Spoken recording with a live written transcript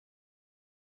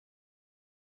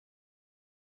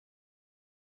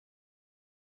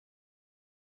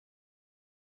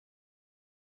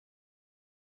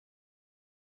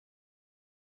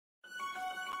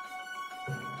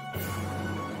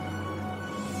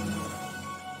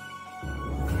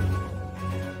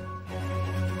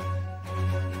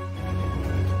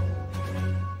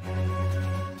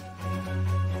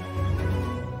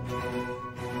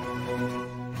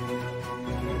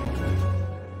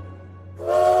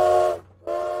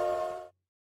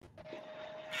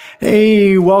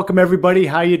Hey, welcome everybody.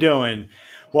 How you doing?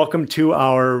 Welcome to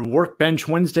our Workbench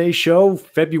Wednesday show,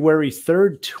 February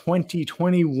 3rd,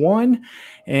 2021.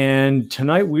 And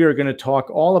tonight we are going to talk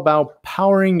all about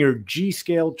powering your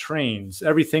G-scale trains,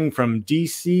 everything from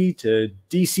DC to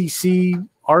DCC,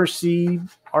 RC,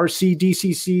 RC,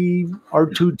 DCC,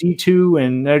 R2D2,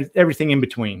 and everything in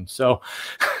between. So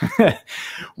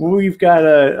we've got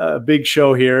a big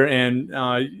show here, and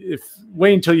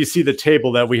wait until you see the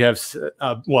table that we have,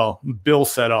 Bill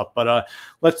set up. But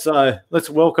let's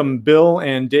welcome Bill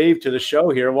and Dave to the show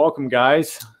here. Welcome,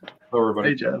 guys. Hello, everybody.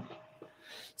 Hey, Jeff.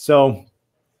 So,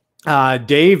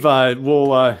 Dave,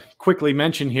 we'll quickly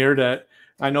mention here that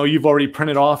I know you've already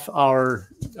printed off our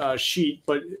sheet,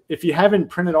 but if you haven't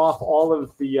printed off all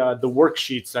of the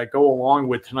worksheets that go along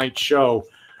with tonight's show,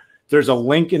 there's a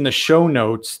link in the show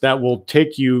notes that will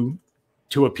take you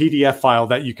to a PDF file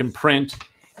that you can print.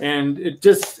 And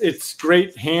it's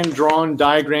great hand-drawn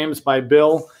diagrams by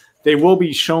Bill. They will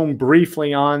be shown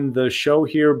briefly on the show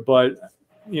here, but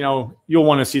you'll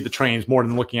want to see the trains more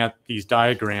than looking at these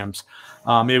diagrams.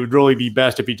 It would really be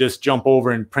best if you just jump over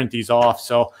and print these off.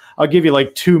 So I'll give you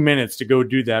like 2 minutes to go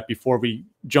do that before we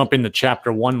jump into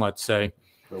chapter 1, let's say.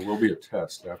 There will be a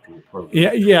test after the program.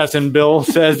 Yeah, yes, and Bill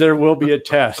says there will be a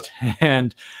test.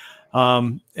 And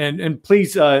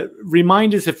please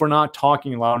remind us if we're not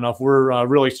talking loud enough. We're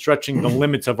really stretching the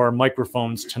limits of our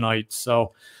microphones tonight.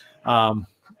 So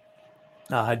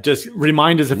just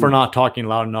remind us if we're not talking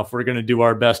loud enough. We're going to do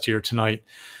our best here tonight.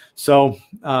 So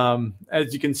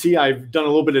as you can see, I've done a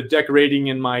little bit of decorating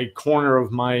in my corner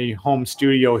of my home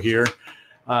studio here.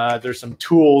 There's some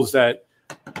tools that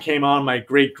came on my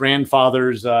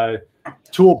great-grandfather's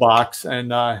toolbox,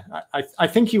 and I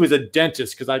think he was a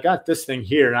dentist, because I got this thing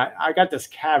here, and I got this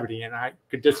cavity, and I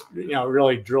could just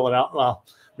really drill it out. Well,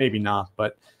 maybe not,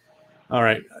 but all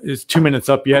right. Is 2 minutes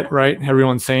up yet, right?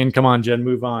 Everyone's saying, come on, Jen,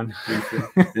 move on.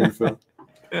 Info.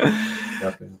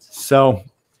 So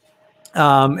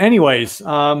anyways,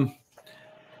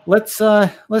 let's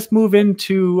move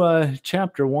into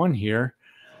chapter 1 here.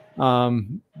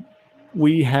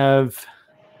 We have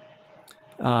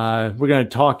we're going to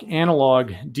talk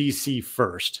analog DC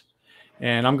first,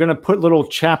 and I'm going to put little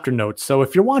chapter notes. So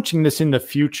if you're watching this in the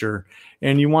future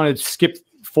and you want to skip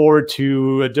forward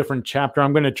to a different chapter,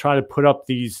 I'm going to try to put up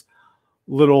these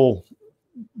little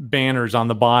banners on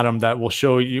the bottom that will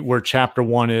show you where chapter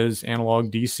 1 is,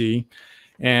 analog DC.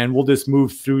 And we'll just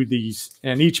move through these,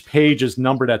 and each page is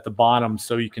numbered at the bottom,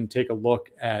 so you can take a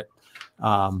look at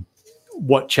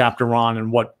what chapter we're on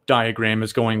and what diagram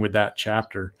is going with that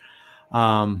chapter.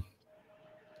 All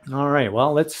right,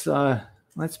 well, let's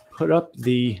put up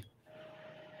the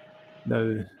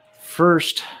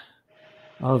first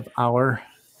of our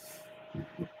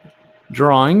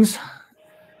drawings.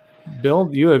 Bill,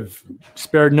 you have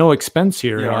spared no expense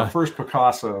here. Yeah, our first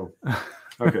Picasso.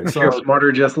 Okay, so you're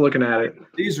smarter just looking at it.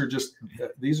 These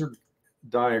are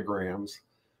diagrams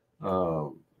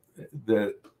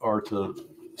that are to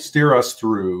steer us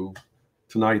through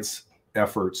tonight's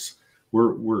efforts.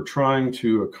 We're trying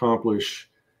to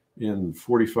accomplish in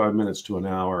 45 minutes to an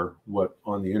hour what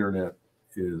on the internet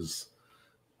is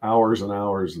hours and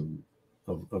hours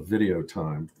of video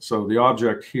time. So the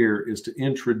object here is to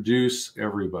introduce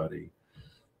everybody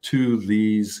to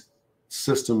these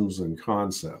systems and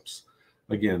concepts.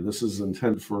 Again, this is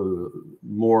intended for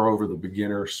more over the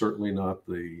beginner, certainly not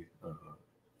the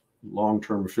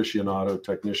long-term aficionado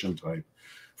technician type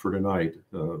for tonight.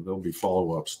 There'll be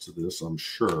follow-ups to this, I'm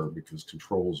sure, because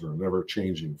controls are an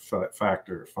ever-changing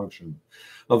function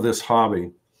of this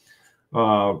hobby.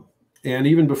 And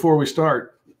even before we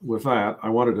start with that, I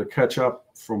wanted to catch up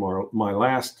from my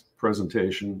last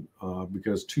presentation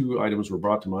because 2 items were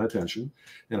brought to my attention,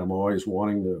 and I'm always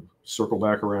wanting to circle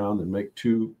back around and make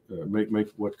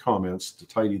what comments to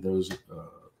tidy those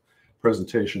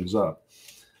presentations up.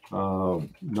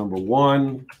 Number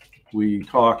 1, we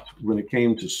talked when it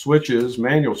came to switches,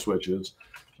 manual switches,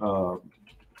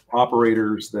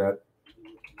 operators that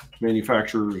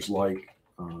manufacturers like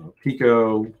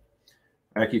Pico,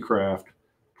 Accucraft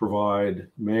provide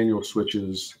manual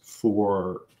switches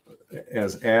for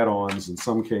as add-ons in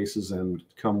some cases, and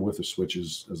come with the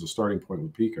switches as a starting point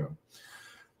with Pico,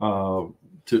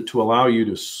 to allow you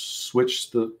to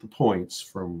switch the points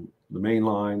from the main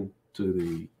line to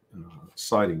the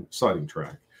siding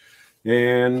track.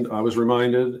 And I was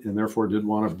reminded, and therefore did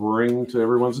want to bring to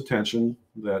everyone's attention,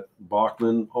 that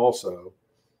Bachmann also,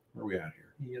 where are we at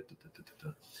here?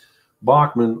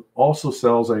 Bachmann also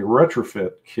sells a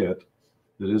retrofit kit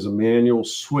that is a manual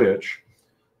switch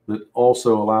that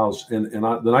also allows,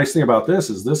 the nice thing about this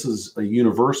is a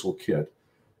universal kit.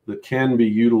 that can be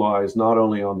utilized not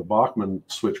only on the Bachmann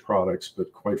switch products,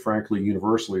 but quite frankly,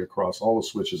 universally across all the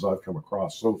switches I've come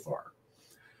across so far.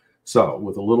 So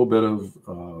with a little bit of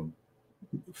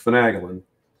finagling,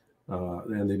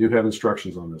 and they do have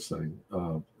instructions on this thing,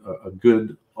 a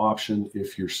good option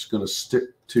if you're going to stick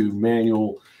to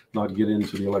manual, not get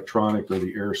into the electronic or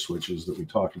the air switches that we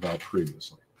talked about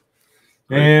previously.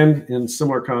 And in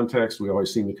similar context, we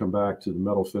always seem to come back to the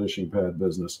metal finishing pad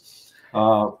business.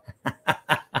 Sore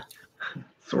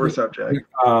subject.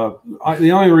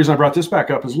 The only reason I brought this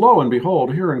back up is, lo and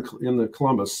behold, here in the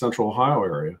Columbus, Central Ohio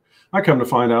area, I come to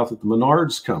find out that the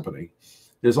Menards company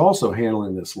is also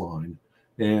handling this line.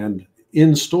 And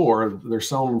in store, they're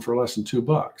selling them for less than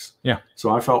 $2. Yeah. So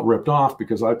I felt ripped off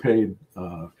because I paid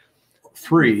 $3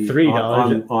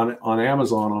 on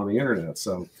Amazon on the internet.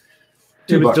 So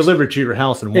it was delivered to your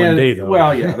house in one day, though.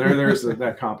 Well, yeah, there's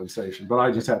that compensation, but I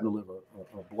just happen to live a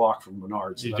block from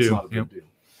Menards, so that's not a big deal.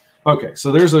 Okay,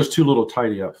 so there's those two little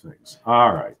tidy up things.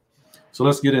 All right, so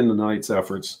let's get into tonight's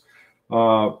efforts.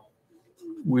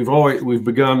 We've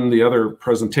begun the other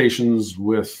presentations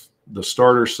with the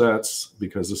starter sets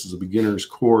because this is a beginner's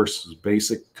course,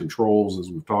 basic controls as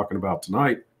we're talking about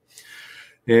tonight,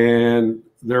 and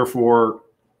therefore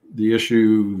the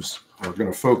issues are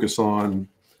going to focus on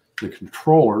the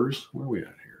controllers. Where are we at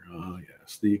here? Oh,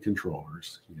 yes, the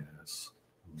controllers. Yes,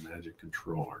 magic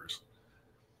controllers.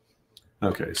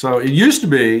 Okay, so it used to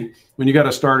be when you got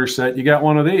a starter set, you got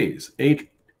one of these,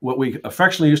 what we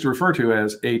affectionately used to refer to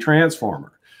as a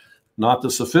transformer, not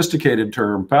the sophisticated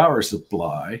term power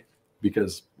supply,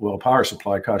 because, well, power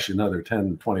supply costs you another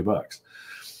 10, 20 bucks.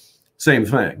 Same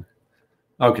thing.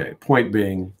 Okay, point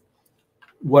being,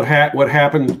 what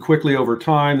happened quickly over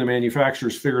time, the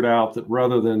manufacturers figured out that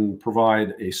rather than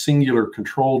provide a singular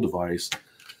control device,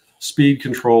 speed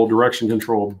control, direction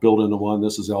control built into one,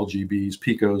 this is LGBs,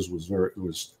 Picos was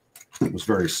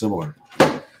very similar,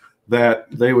 that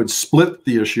they would split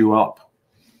the issue up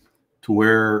to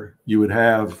where you would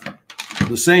have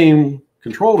the same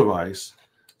control device,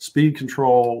 speed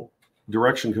control,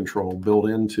 direction control built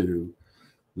into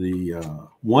the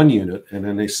one unit, and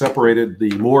then they separated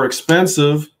the more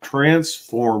expensive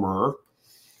transformer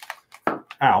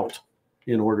out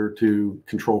in order to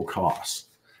control costs.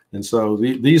 And so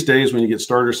these days when you get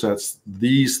starter sets,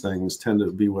 these things tend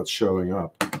to be what's showing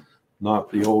up,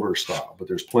 not the older style. But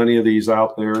there's plenty of these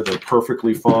out there. They're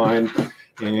perfectly fine.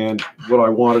 And what I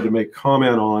wanted to make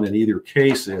comment on in either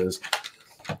case is,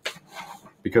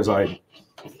 because I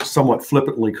somewhat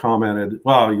flippantly commented,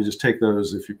 well, you just take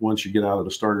those once you get out of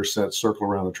the starter set, circle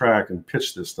around the track and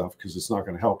pitch this stuff because it's not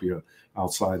going to help you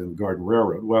outside in the Garden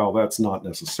Railroad. Well, that's not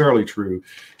necessarily true.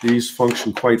 These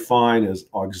function quite fine as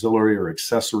auxiliary or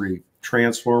accessory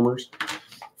transformers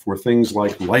for things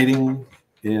like lighting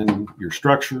in your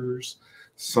structures.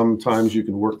 Sometimes you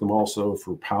can work them also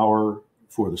for power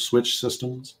for the switch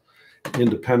systems,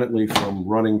 independently from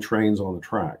running trains on the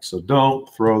track. So don't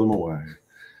throw them away.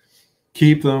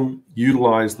 Keep them,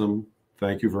 utilize them.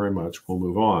 Thank you very much. We'll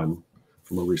move on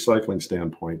from a recycling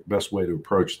standpoint. Best way to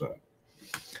approach that.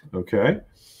 Okay.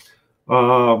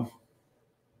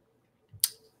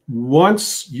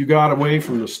 Once you got away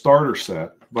from the starter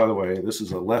set, by the way, this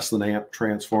is a less than amp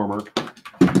transformer,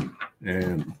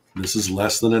 and this is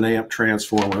less than an amp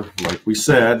transformer. Like we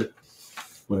said,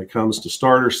 when it comes to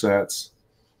starter sets,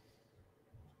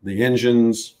 the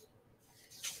engines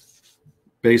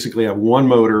basically have one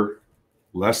motor,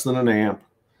 less than an amp,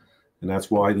 and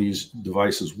that's why these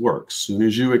devices work. As soon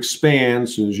as you expand,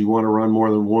 as soon as you want to run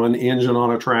more than one engine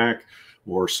on a track,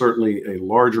 or certainly a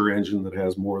larger engine that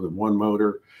has more than one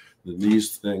motor, then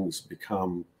these things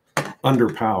become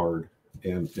underpowered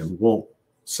and won't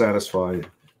satisfy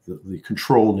the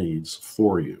control needs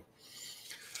for you.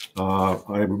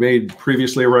 I made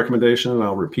previously a recommendation, and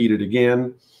I'll repeat it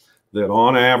again, that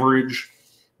on average,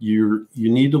 you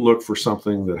need to look for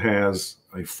something that has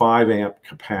a 5 amp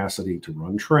capacity to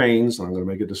run trains. And I'm going to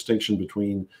make a distinction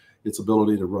between its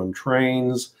ability to run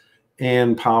trains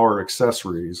and power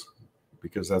accessories,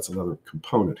 because that's another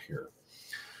component here.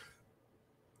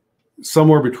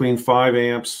 Somewhere between 5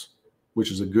 amps,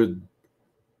 which is a good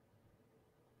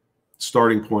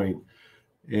starting point,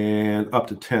 and up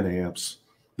to 10 amps.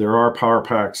 There are power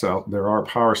packs out, there are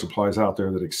power supplies out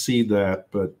there that exceed that,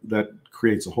 but that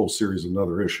creates a whole series of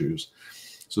other issues.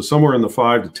 So somewhere in the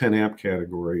 5 to 10 amp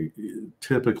category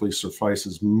typically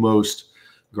suffices most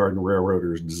Garden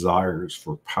Railroaders' desires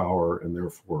for power and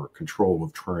therefore control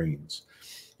of trains.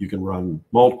 You can run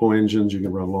multiple engines, you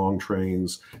can run long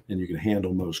trains, and you can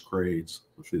handle most grades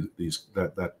with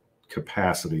that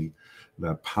capacity,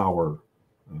 that power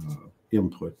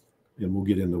input. And we'll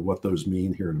get into what those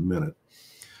mean here in a minute.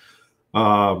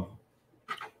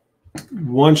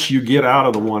 Once you get out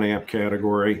of the 1 amp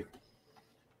category,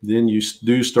 then you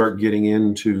do start getting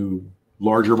into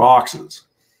larger boxes,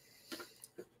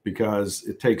 because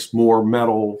it takes more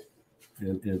metal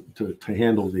to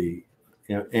handle the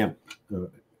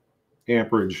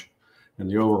amperage and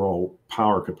the overall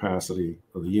power capacity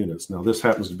of the units. Now, this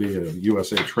happens to be a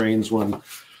USA Trains one,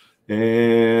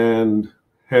 and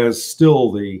has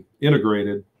still the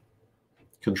integrated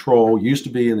control. Used to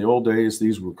be, in the old days,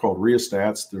 these were called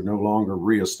rheostats. They're no longer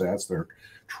rheostats. They're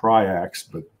triacs,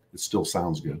 but it still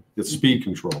sounds good. It's speed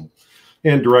control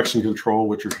and direction control,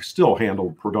 which are still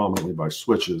handled predominantly by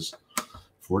switches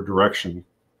for direction.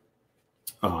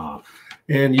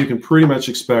 And you can pretty much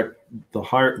expect the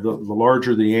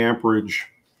larger the amperage,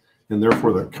 and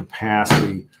therefore the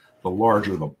capacity, the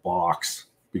larger the box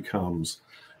becomes.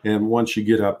 And once you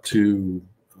get up to,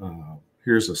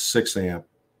 here's a 6 amp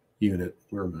unit.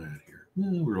 Where am I at here?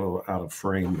 We're a little out of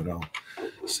frame, but I'll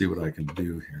see what I can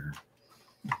do here.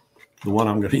 The one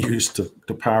I'm going to use to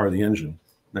power the engine.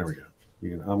 There we go.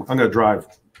 I'm going to drive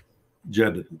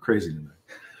Jed crazy tonight.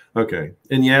 Okay.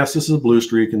 And yes, this is a blue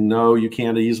streak, and no, you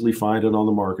can't easily find it on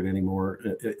the market anymore,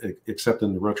 except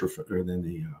in the retrofit or in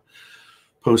the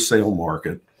post-sale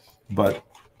market. But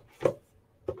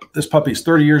this puppy's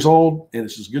 30 years old, and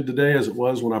it's as good today as it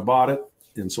was when I bought it.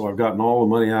 And so I've gotten all the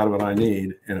money out of it I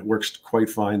need, and it works quite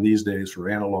fine these days for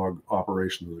analog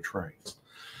operation of the trains.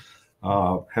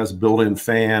 Has a built-in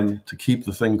fan to keep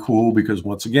the thing cool, because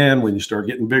once again, when you start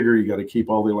getting bigger, you got to keep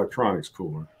all the electronics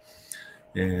cooler.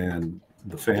 And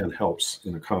the fan helps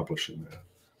in accomplishing that.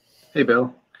 Hey,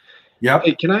 Bill. Yep.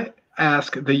 Hey, can I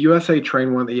ask, the USA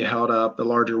Train one that you held up, the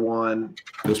larger one,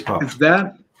 this pup.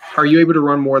 Are you able to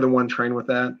run more than one train with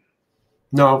that?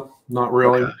 No, not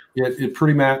really. Okay. It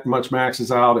pretty much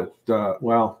maxes out at,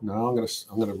 well, no, I'm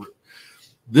gonna,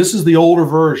 this is the older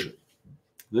version.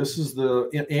 This is the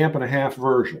 1.5 amp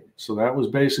version. So that was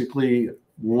basically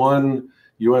one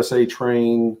USA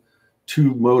Train,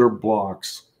 2 motor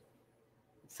blocks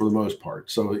for the most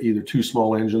part. So either 2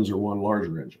 small engines or 1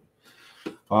 larger engine.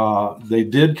 They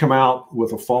did come out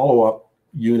with a follow-up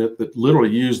unit that literally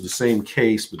used the same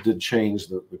case, but did change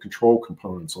the control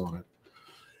components on it.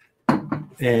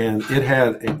 And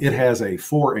it has a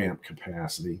 4 amp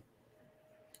capacity.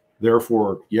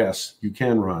 Therefore, yes, you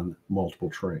can run multiple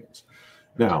trains.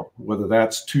 Now, whether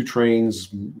that's 2 trains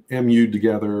MU'd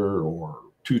together or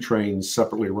 2 trains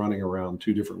separately running around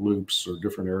 2 different loops or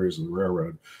different areas of the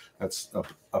railroad, that's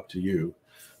up to you.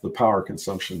 The power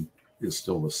consumption is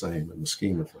still the same in the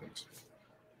scheme of things.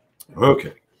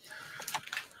 Okay.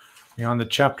 You on the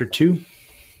chapter 2?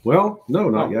 Well, no,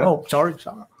 not yet. Oh, sorry.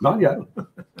 Not yet.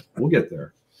 We'll get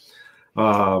there.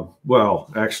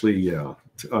 Well, actually, yeah.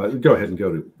 Go ahead and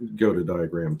go to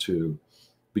diagram 2,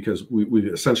 because we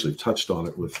essentially touched on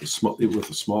it with the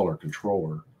smaller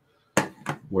controller,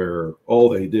 where all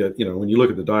they did, when you look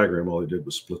at the diagram, all they did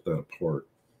was split that apart.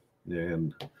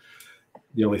 And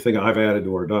the only thing I've added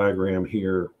to our diagram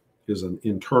here is an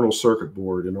internal circuit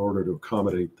board in order to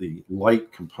accommodate the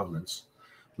light components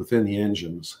within the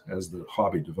engines. As the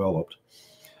hobby developed,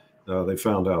 they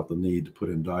found out the need to put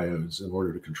in diodes in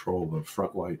order to control the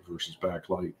front light versus back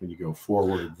light when you go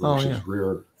forward versus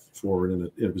rear forward,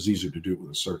 and it was easier to do it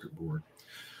with a circuit board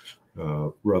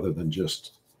rather than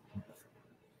just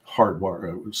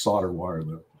solder wire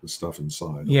the stuff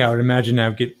inside. Yeah, I would imagine that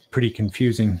would get pretty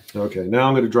confusing. Okay, now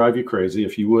I'm going to drive you crazy.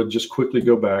 If you would just quickly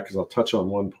go back, because I'll touch on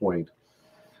one point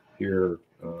here.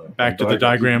 Back to the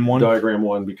diagram 1. Diagram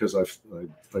 1, because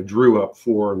I drew up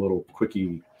 4 little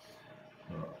quickie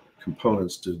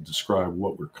components to describe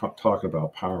what we're talking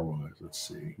about power-wise. Let's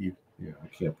see. I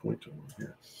can't point to them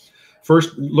here.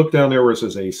 First, look down there where it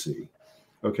says AC.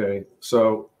 Okay,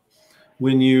 so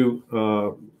when you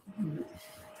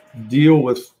deal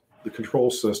with the control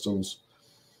systems,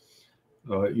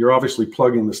 you're obviously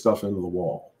plugging the stuff into the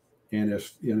wall. And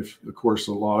if of course,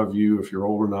 a lot of you, if you're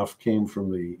old enough, came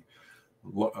from the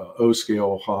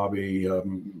O-scale hobby,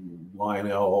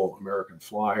 Lionel, American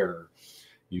Flyer,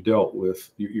 you dealt with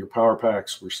your power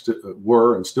packs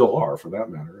were and still are, for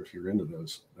that matter, if you're into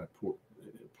that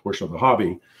portion of the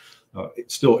hobby,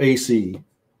 it's still AC,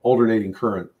 alternating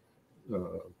current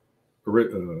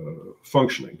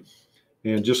functioning.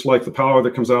 And just like the power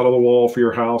that comes out of the wall for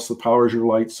your house that powers your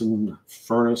lights and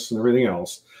furnace and everything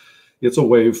else, it's a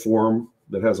waveform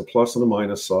that has a plus and a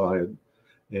minus side,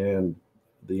 and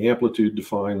the amplitude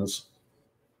defines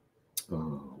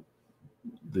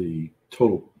the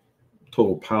total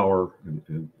power,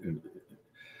 and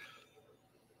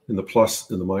in the plus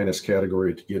and the minus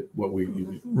category to get what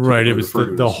we right. It was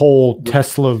the as, whole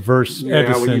Tesla versus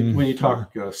Edison. When you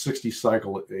talk 60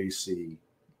 cycle AC,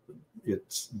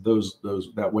 it's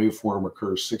that waveform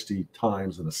occurs 60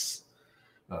 times in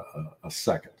a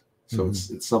second. So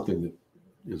it's something that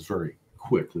is very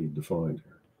quickly defined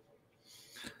here.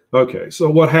 Okay, so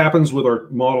what happens with our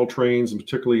model trains, and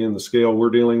particularly in the scale we're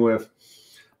dealing with?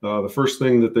 The first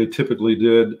thing that they typically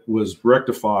did was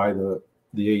rectify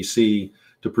the AC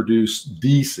to produce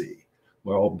DC.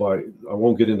 Well, I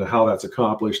won't get into how that's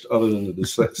accomplished, other than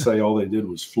to say all they did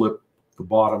was flip the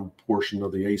bottom portion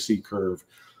of the AC curve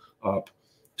up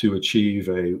to achieve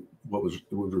what was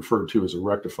referred to as a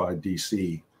rectified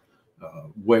DC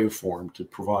waveform to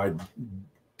provide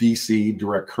DC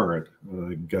direct current.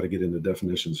 I got to get into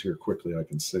definitions here quickly, I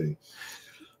can see,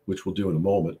 which we'll do in a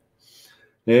moment.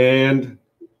 And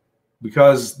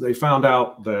because they found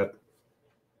out that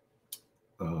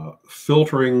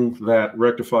filtering that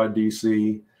rectified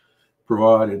DC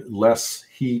provided less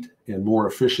heat and more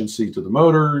efficiency to the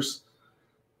motors,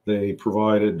 they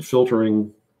provided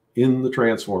filtering in the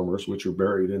transformers, which are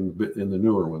buried in the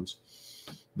newer ones,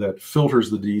 that filters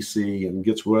the DC and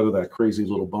gets rid of that crazy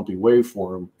little bumpy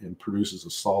waveform and produces a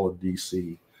solid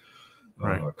DC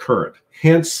current.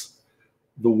 Hence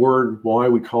the word, why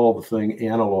we call the thing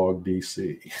analog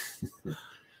DC.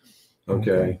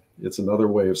 Okay. It's another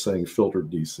way of saying filtered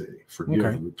DC.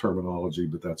 Forgive the terminology,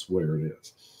 but that's where it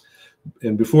is.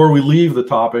 And before we leave the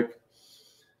topic,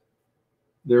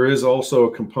 there is also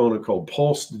a component called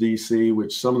pulsed DC,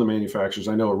 which some of the manufacturers,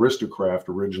 I know Aristocraft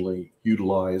originally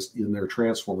utilized in their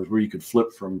transformers, where you could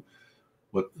flip from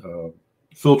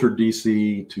filtered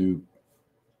DC to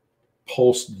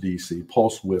pulsed DC,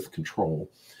 pulse width control.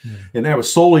 And that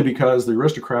was solely because the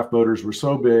Aristocraft motors were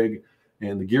so big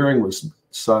and the gearing was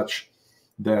such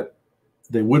that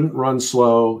they wouldn't run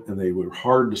slow and they were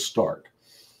hard to start.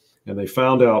 And they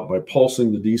found out by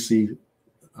pulsing the DC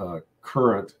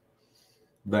current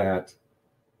that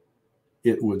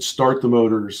it would start the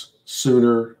motors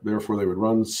sooner, therefore they would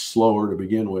run slower to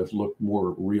begin with, look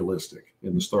more realistic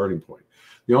in the starting point.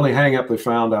 The only hang-up they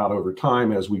found out over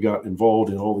time as we got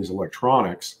involved in all these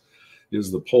electronics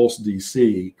is the pulse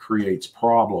DC creates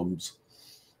problems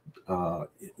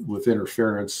with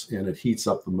interference, and it heats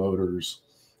up the motors,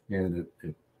 and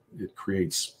it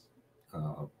creates,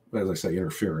 as I say,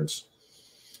 interference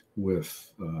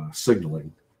with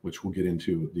signaling, which we'll get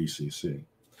into with DCC.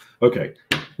 Okay,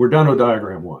 we're done with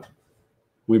diagram 1.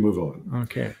 We move on.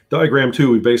 Okay. Diagram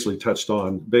 2, we basically touched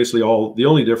on. Basically, the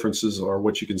only differences are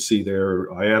what you can see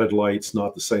there. I added lights,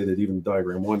 not to say that even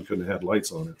diagram 1 couldn't have had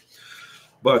lights on it.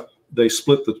 But they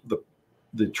split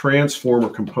the transformer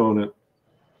component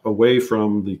away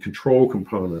from the control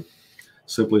component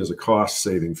simply as a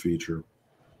cost-saving feature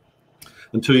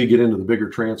until you get into the bigger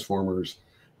transformers.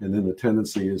 And then the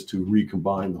tendency is to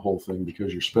recombine the whole thing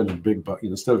because you're spending big bucks.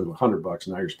 Instead of $100,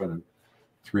 now you're spending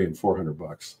 $300 and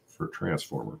 $400 for a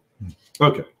transformer.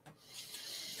 Okay.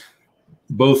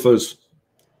 Both those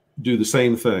do the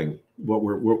same thing.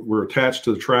 We're attached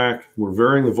to the track, we're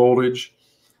varying the voltage,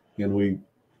 and we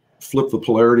flip the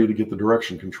polarity to get the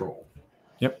direction control.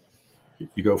 Yep.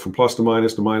 You go from plus to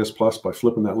minus plus by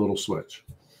flipping that little switch.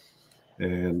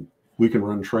 And we can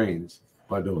run trains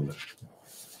by doing that.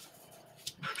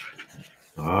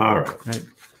 All right.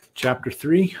 Chapter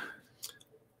 3.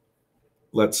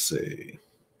 Let's see.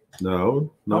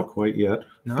 No, not quite yet.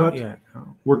 Not yet.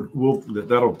 Oh. We'll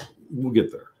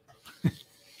get there.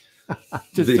 I'm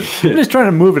just trying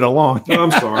to move it along.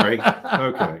 I'm sorry.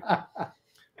 Okay.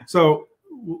 So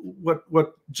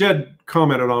what Jed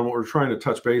commented on, what we're trying to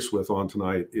touch base with on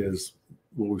tonight is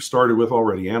what we've started with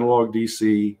already, analog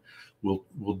DC.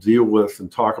 We'll deal with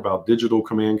and talk about digital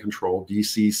command control,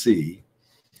 DCC.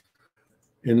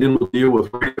 And then we'll deal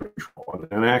with radio control.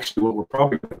 And actually what we're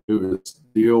probably going to do is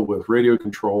deal with radio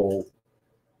control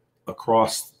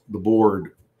across the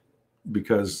board,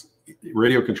 because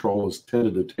radio control has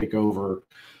tended to take over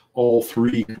all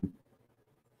 3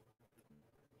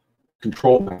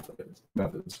 control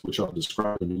methods, which I'll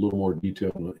describe in a little more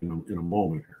detail in a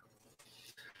moment here.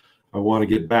 I want to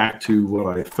get back to what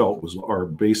I felt was our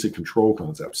basic control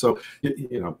concept. So,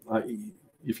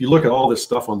 if you look at all this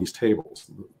stuff on these tables,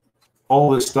 all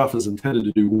this stuff is intended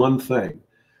to do one thing: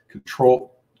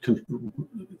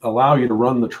 allow you to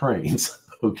run the trains.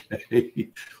 Okay,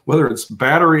 whether it's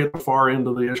battery at the far end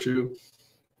of the issue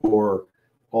or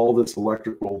all this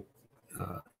electrical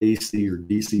AC or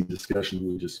DC discussion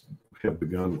we just have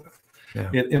begun with. Yeah.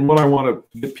 And what I want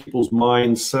to get people's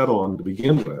minds set on to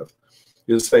begin with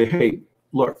is say, hey,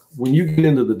 look, when you get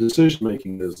into the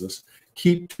decision-making business,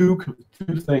 keep two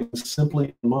things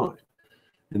simply in mind.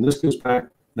 And this goes back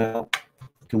now.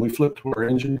 Can we flip to our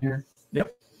engine here?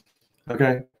 Yep.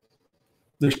 Okay.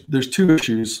 There's two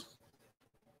issues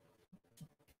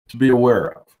to be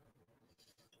aware of.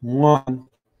 One,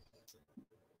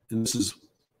 and this is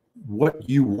what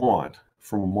you want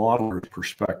from a modeler's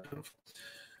perspective.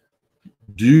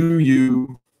 Do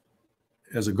you,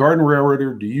 as a garden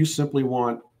railroader, do you simply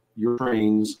want your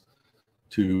trains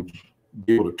to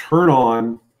be able to turn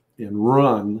on and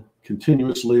run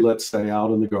continuously, let's say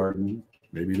out in the garden?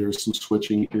 Maybe there's some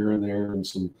switching here and there and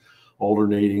some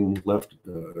alternating left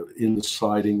in the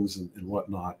sidings and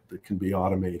whatnot that can be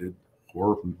automated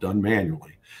or done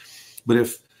manually. But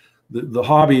if the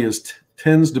hobby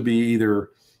tends to be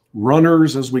either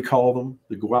runners, as we call them,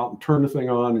 that go out and turn the thing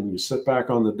on and you sit back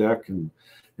on the deck and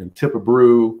tip a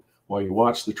brew while you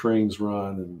watch the trains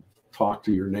run and talk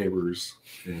to your neighbors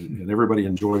and everybody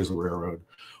enjoys the railroad.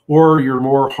 Or you're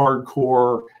more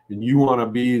hardcore and you want to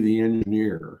be the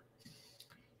engineer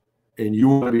and you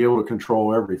want to be able to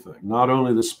control everything, not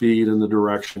only the speed and the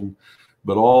direction,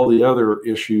 but all the other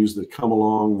issues that come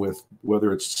along with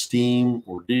whether it's steam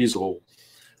or diesel,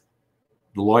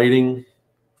 the lighting,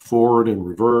 forward and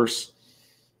reverse,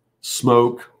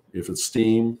 smoke, if it's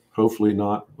steam, hopefully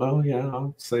not. Well, yeah,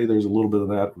 I'll say there's a little bit of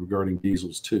that regarding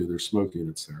diesels too. There's smoke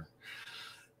units there.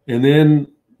 And then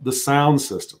the sound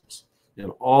systems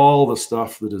and all the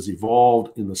stuff that has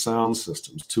evolved in the sound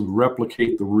systems to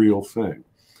replicate the real thing.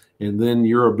 And then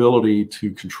your ability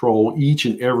to control each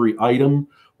and every item,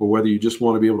 or whether you just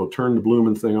want to be able to turn the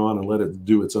blooming thing on and let it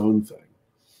do its own thing.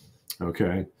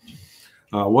 Okay.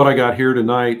 What I got here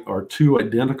tonight are two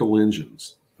identical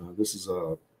engines. This is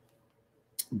a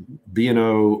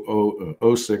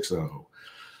B&O 060.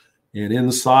 And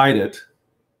inside it,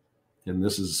 and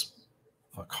this is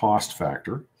a cost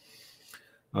factor,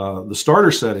 the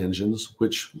starter set engines,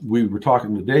 which we were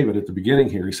talking to David at the beginning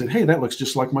here, he said, hey, that looks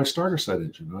just like my starter set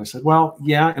engine. And I said, well,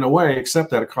 yeah, in a way, except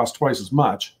that it costs twice as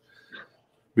much,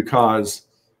 because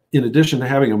in addition to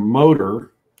having a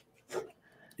motor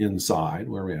inside,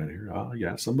 where are we at here? Oh,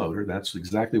 yes, a motor. That's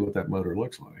exactly what that motor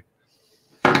looks like.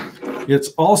 It's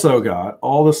also got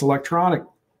all this electronic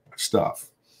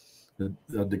stuff, a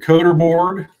decoder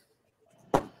board,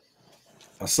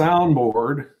 a sound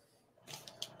board,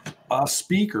 a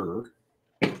speaker,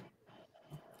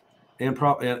 and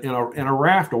a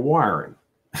raft of wiring,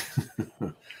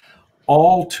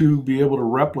 all to be able to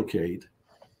replicate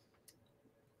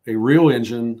a real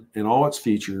engine and all its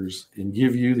features and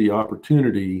give you the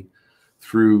opportunity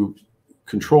through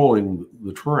controlling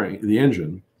the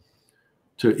engine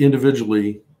to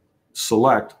individually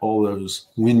select all those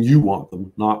when you want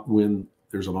them, not when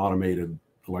there's an automated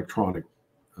electronic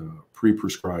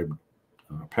pre-prescribed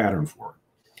pattern for it.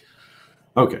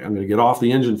 Okay, I'm going to get off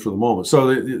the engine for the moment.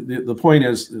 So the point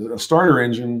is, a starter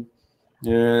engine,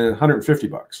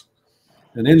 $150.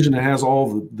 An engine that has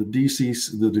all the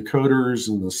DCC, the decoders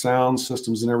and the sound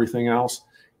systems and everything else,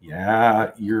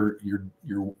 yeah, you're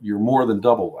more than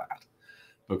double that.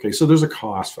 Okay, so there's a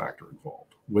cost factor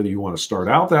involved. Whether you want to start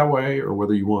out that way or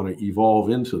whether you want to evolve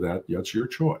into that, that's your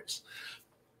choice.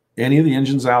 Any of the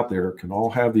engines out there can all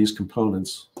have these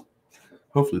components.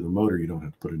 Hopefully the motor, you don't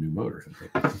have to put a new motor in.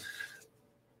 But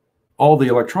all the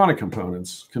electronic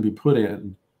components can be put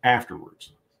in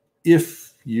afterwards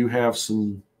if you have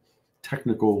some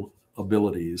technical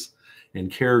abilities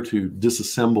and care to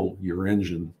disassemble your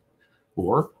engine,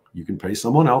 or you can pay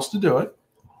someone else to do it.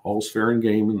 All's fair and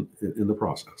game in the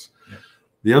process. Yeah.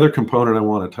 The other component I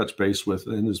want to touch base with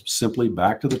then is simply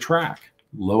back to the track.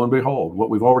 Lo and behold, what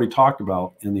we've already talked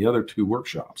about in the other two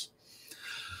workshops.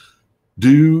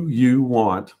 Do you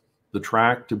want the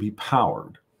track to be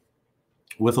powered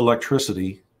with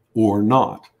electricity or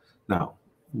not? Now,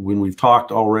 when we've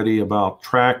talked already about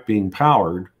track being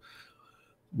powered,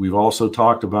 we've also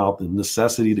talked about the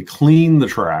necessity to clean the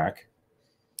track.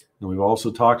 And we've also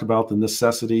talked about the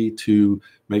necessity to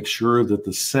make sure that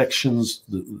the sections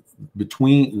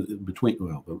between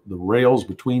the rails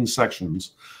between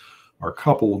sections are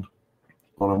coupled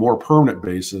on a more permanent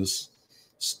basis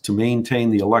to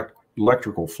maintain the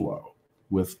electrical flow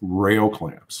with rail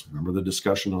clamps. Remember the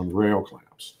discussion on rail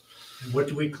clamps. What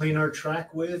do we clean our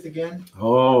track with again?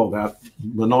 Oh, that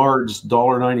Menards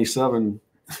 $1.97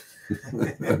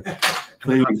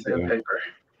 cleaning paper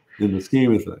in the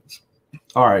scheme of things.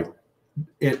 All right,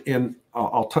 and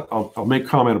I'll make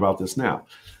comment about this now.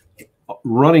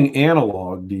 Running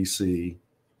analog DC,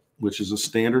 which is a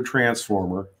standard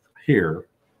transformer here,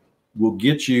 will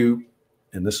get you,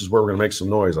 and this is where we're going to make some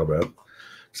noise, I bet.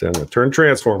 So I'm going to turn the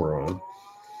transformer on,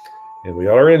 and we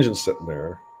got our engine sitting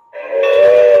there.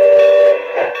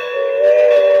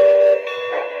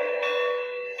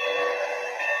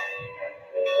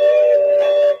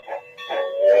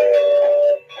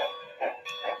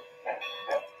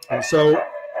 So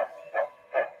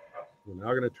we're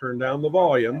now going to turn down the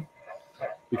volume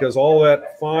because all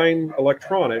that fine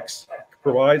electronics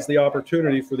provides the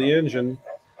opportunity for the engine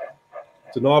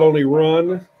to not only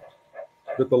run,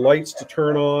 but the lights to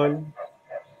turn on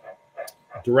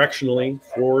directionally,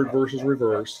 forward versus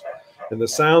reverse. And the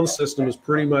sound system is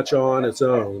pretty much on its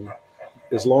own.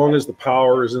 As long as the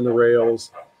power is in the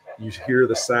rails, you hear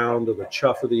the sound of the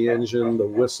chuff of the engine, the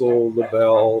whistle, the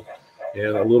bell,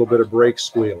 and a little bit of brake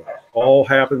squealing. All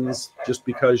happens just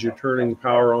because you're turning the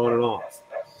power on and off.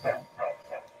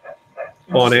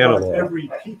 On analog. Every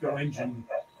Pico engine,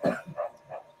 at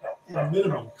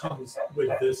minimum, comes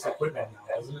with this equipment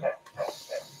now, doesn't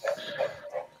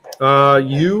it?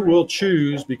 You will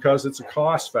choose, because it's a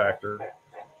cost factor,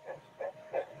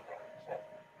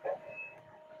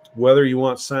 whether you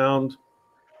want sound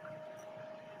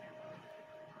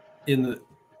in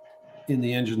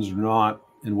the engines or not,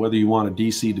 and whether you want a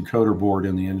DC decoder board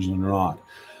in the engine or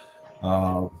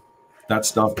not. That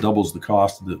stuff doubles the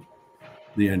cost of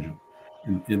the engine.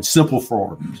 In simple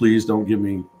form, please don't give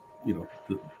me,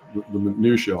 the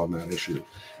minutia on that issue.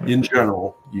 In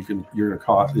general, it's going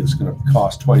to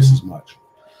cost twice as much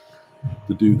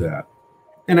to do that,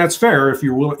 and that's fair if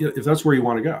you're willing. If that's where you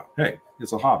want to go, hey,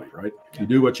 it's a hobby, right? You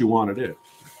do what you want to do.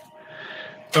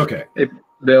 Okay, Hey,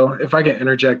 Bill, if I can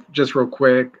interject just real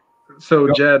quick. So,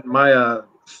 Go. Jed, my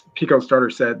Pico starter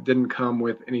set didn't come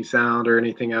with any sound or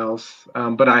anything else,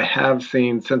 but I have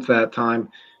seen since that time.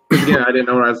 Because again, I didn't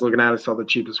know what I was looking at. I saw the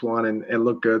cheapest one and it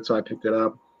looked good, so I picked it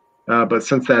up. But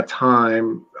since that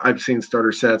time, I've seen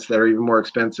starter sets that are even more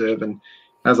expensive. And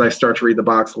as I start to read the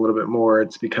box a little bit more,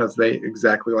 it's because they,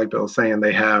 exactly like Bill was saying,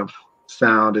 they have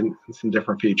sound and some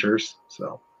different features.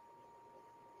 So,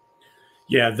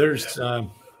 yeah,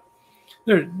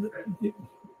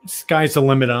 sky's the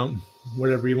limit on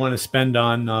whatever you want to spend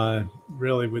on,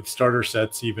 really, with starter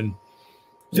sets even.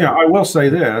 Yeah, I will say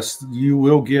this: you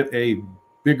will get a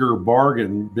bigger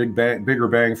bargain, bigger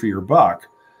bang for your buck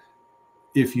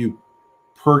if you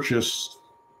purchase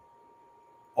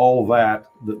all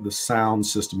that, the sound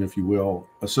system, if you will,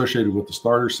 associated with the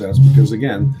starter sets, because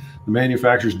again, the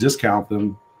manufacturers discount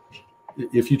them.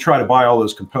 If you try to buy all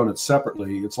those components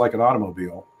separately, it's like an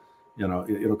automobile.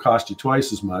 It'll cost you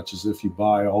twice as much as if you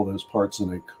buy all those parts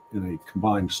in a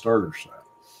combined starter set.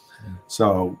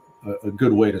 So a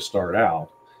good way to start out.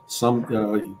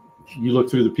 You look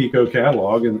through the Pico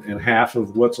catalog, and half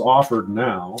of what's offered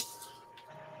now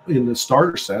in the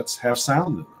starter sets have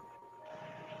sound in them.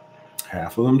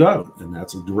 Half of them don't, and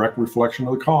that's a direct reflection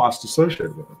of the cost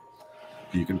associated with it.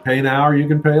 You can pay now or you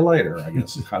can pay later, I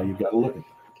guess is how you got to look at that.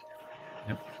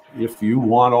 Yep. If you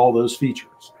want all those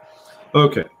features.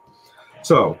 Okay,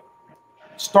 so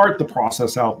start the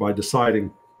process out by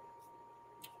deciding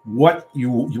what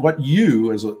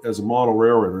you as a model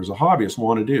railroader, as a hobbyist,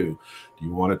 want to do. Do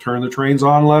you want to turn the trains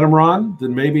on and let them run?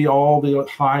 Then maybe all the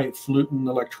high-fluting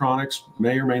electronics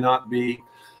may or may not be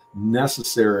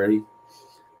necessary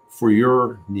for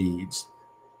your needs,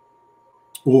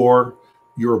 or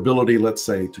your ability, let's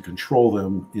say, to control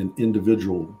them in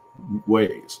individual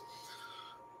ways.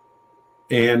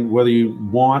 And whether you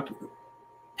want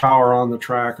power on the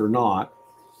track or not,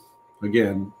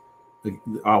 again,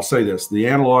 I'll say this: the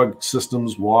analog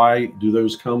systems, why do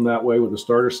those come that way with the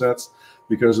starter sets?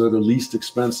 Because they're the least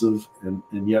expensive and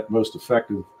yet most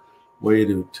effective way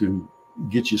to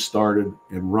get you started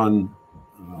and run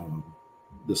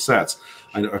the sets.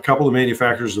 I know a couple of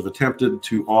manufacturers have attempted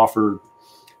to offer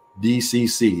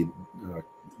DCC,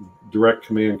 direct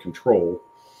command control.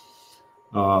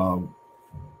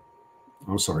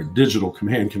 Digital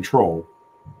command control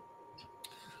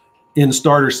in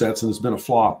starter sets, and it's been a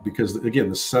flop because, again,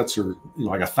 the sets are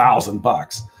like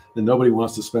 $1,000, and nobody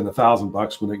wants to spend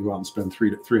 $1,000 when they go out and spend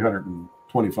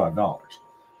 $325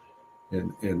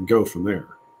 and go from there.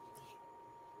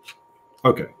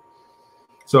 Okay,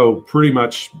 so pretty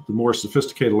much the more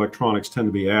sophisticated electronics tend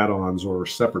to be add-ons or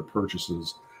separate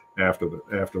purchases after the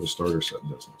starter set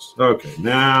business. Okay,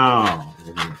 now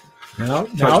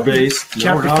touch base.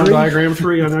 Now we're on diagram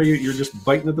 3. I know you're just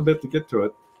biting at the bit to get to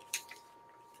it.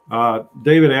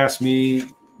 David asked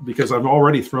me, because I've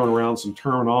already thrown around some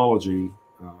terminology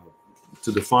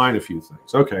to define a few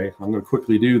things. Okay, I'm going to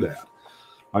quickly do that.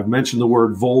 I've mentioned the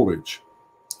word voltage.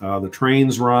 The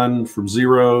trains run from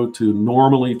 0 to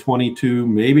normally 22,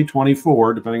 maybe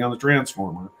 24, depending on the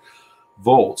transformer,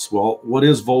 volts. Well, what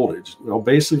is voltage? Well,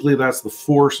 basically that's the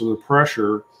force or the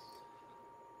pressure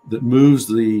that moves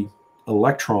the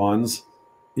electrons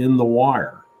in the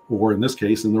wire, or in this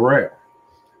case, in the rail.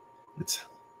 It's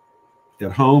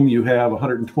at home, you have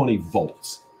 120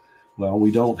 volts. Well,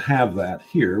 we don't have that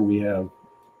here. We have,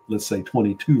 let's say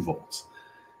 22 volts.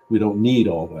 We don't need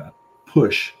all that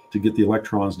push to get the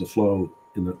electrons to flow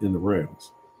in the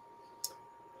rails.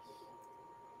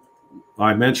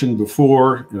 I mentioned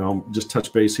before, just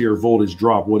touch base here, voltage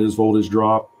drop. What is voltage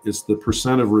drop? It's the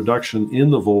percent of reduction in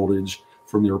the voltage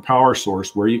from your power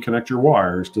source where you connect your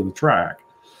wires to the track,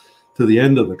 to the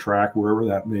end of the track, wherever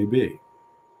that may be.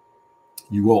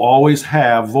 You will always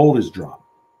have voltage drop.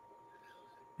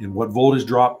 And what voltage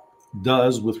drop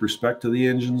does with respect to the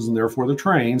engines and therefore the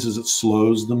trains is it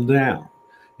slows them down.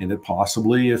 And it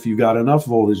possibly, if you got enough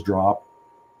voltage drop,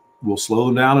 will slow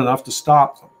them down enough to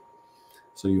stop them.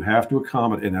 So you have to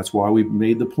accommodate, and that's why we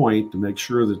made the point to make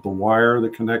sure that the wire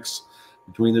that connects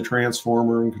between the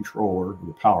transformer and controller,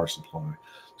 the power supply,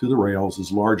 to the rails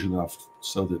is large enough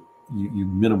so that you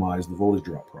minimize the voltage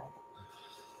drop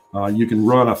problem. You can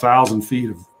run 1,000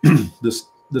 feet of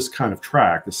this kind of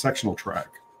track, the sectional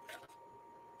track,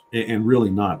 and really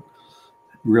not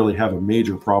really have a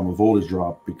major problem with voltage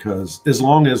drop, because as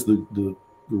long as the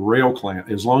rail clamp,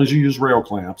 as long as you use rail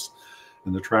clamps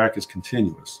and the track is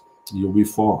continuous, you'll be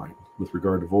fine with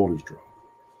regard to voltage drop.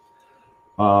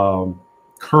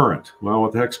 Current. Well,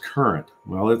 what the heck's current?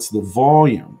 Well, it's the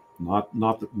volume, not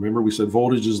the, remember we said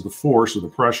voltage is the force or the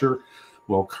pressure.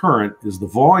 Well, current is the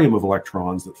volume of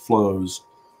electrons that flows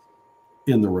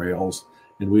in the rails,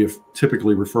 and we have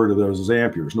typically refer to those as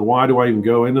amperes. Now, why do I even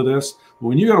go into this?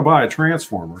 When you go to buy a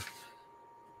transformer,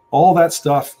 all that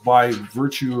stuff by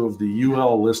virtue of the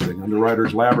UL listing,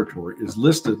 Underwriter's Laboratory, is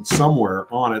listed somewhere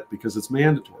on it because it's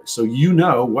mandatory. So you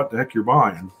know what the heck you're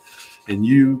buying, and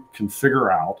you can figure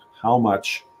out how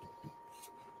much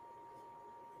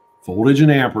voltage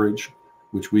and amperage,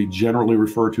 which we generally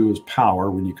refer to as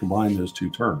power when you combine those two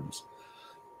terms,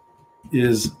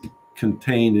 is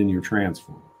contained in your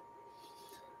transformer.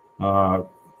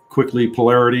 Quickly,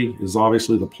 polarity is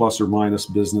obviously the plus or minus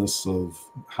business of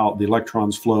how the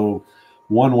electrons flow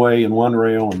one way in one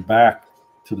rail and back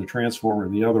to the transformer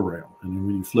in the other rail. And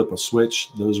when you flip a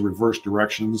switch, those reverse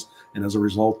directions, and as a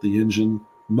result, the engine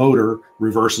motor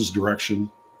reverses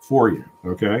direction for you,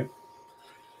 okay?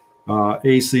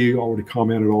 AC, already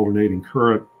commented, alternating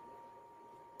current.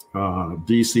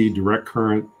 DC, direct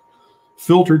current.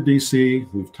 Filtered DC,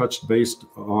 we've touched base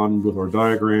on with our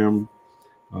diagram.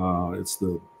 It's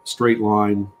the straight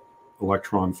line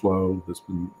electron flow that's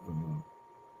been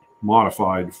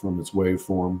modified from its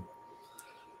waveform.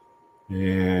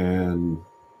 And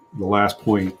the last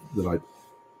point that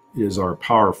is our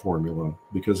power formula,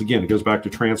 because again, it goes back to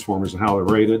transformers and how they're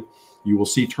rated. You will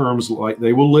see terms like,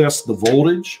 they will list the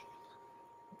voltage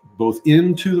both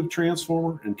into the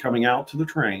transformer and coming out to the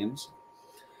trains.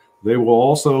 They will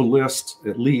also list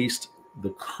at least the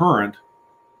current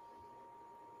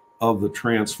of the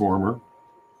transformer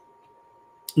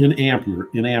in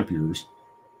amperes,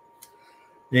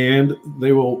 and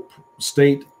they will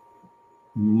state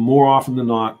more often than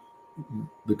not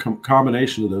the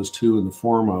combination of those two in the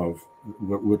form of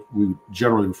what we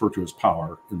generally refer to as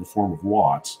power, in the form of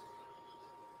watts,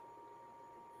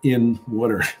 in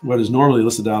what is normally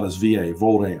listed out as VA,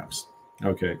 volt amps.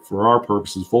 Okay, for our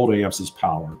purposes, volt amps is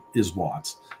power, is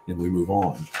watts, and we move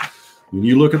on. When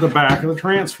you look at the back of the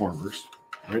transformers,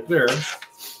 right there,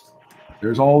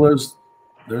 there's all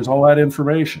that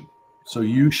information. So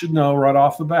you should know right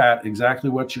off the bat exactly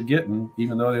what you're getting,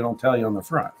 even though they don't tell you on the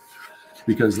front,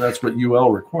 because that's what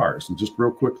UL requires. And just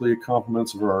real quickly,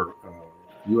 compliments of our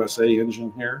USA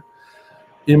engine here.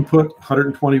 Input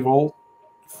 120 volt,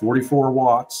 44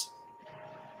 watts,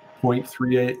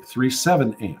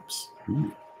 0.3837 amps.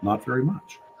 Ooh, not very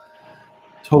much.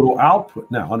 Total output.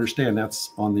 Now, understand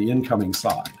that's on the incoming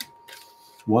side.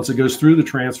 Once it goes through the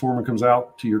transformer and comes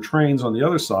out to your trains on the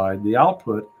other side, the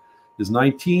output is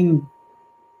 19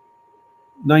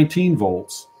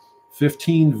 volts,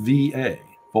 15 VA,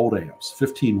 volt amps,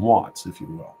 15 watts, if you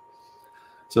will.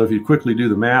 So if you quickly do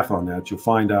the math on that, you'll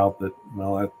find out that,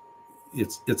 well,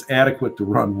 it's adequate to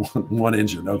run one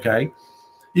engine, okay?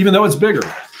 Even though it's bigger.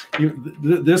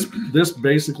 This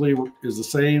basically is the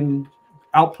same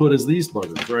output as these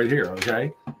buggers right here,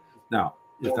 okay? Now,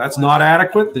 if that's not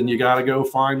adequate, then you got to go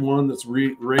find one that's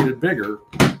rated bigger,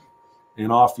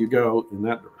 and off you go in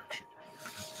that direction.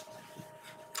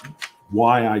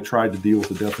 Why I tried to deal with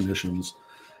the definitions,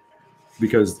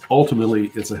 because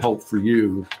ultimately it's a help for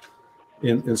you.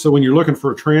 And so when you're looking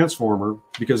for a transformer,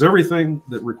 because everything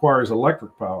that requires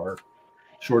electric power,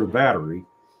 short of battery,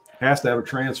 has to have a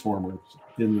transformer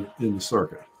in the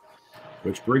circuit.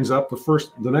 Which brings up the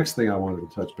next thing I wanted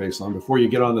to touch base on before you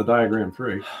get on the diagram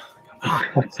tree.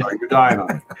 Sorry, you're dying on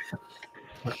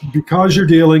me. Because you're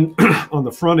dealing on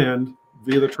the front end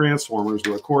via the transformers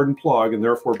with a cord and plug, and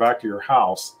therefore back to your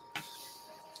house,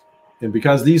 And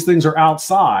because these things are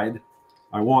outside,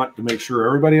 I want to make sure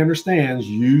everybody understands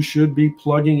you should be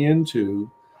plugging into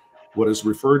what is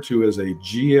referred to as a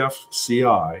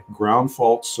GFCI, ground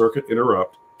fault circuit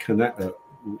interrupt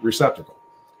receptacle.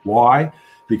 Why?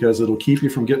 Because it'll keep you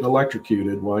from getting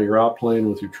electrocuted while you're out playing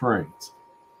with your trains.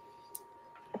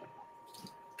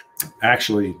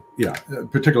 Actually, yeah,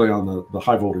 particularly on the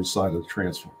high voltage side of the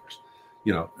transformers.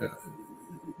 You know,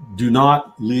 do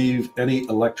not leave any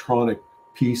electronic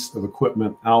piece of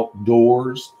equipment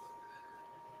outdoors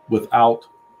without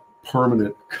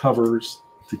permanent covers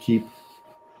to keep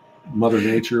Mother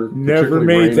Nature. Never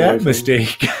made that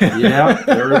mistake. Yeah,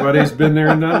 everybody's been there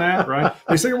and done that, right?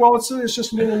 They say, well, it's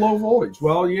just a little low voltage.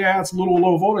 Well, yeah, it's a little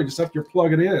low voltage, except you're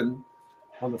plugging in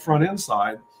on the front end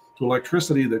side to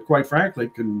electricity that, quite frankly,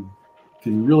 can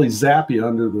really zap you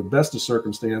under the best of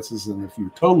circumstances, and if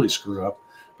you totally screw up,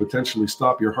 potentially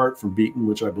stop your heart from beating,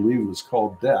 which I believe is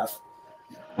called death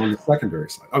on the secondary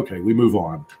side. Okay, we move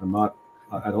on.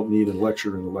 I don't need a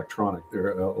lecture in electrical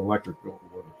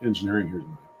engineering here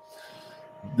tonight.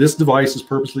 This device is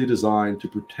purposely designed to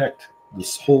protect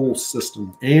this whole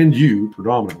system and you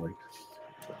predominantly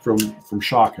from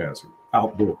shock hazard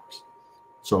outdoors.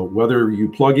 So whether you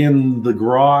plug in the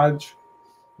garage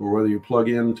or whether you plug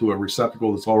into a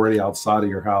receptacle that's already outside of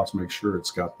your house, make sure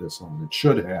it's got this on. It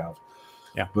should have,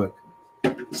 yeah. But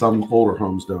some older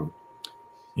homes don't.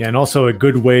 Yeah, and also a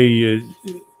good way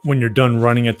when you're done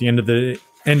running at the end of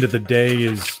the day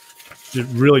is to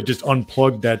really just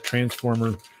unplug that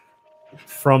transformer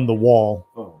from the wall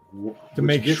to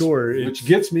make sure. Which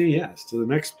gets me, yes, to the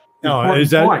next. No, is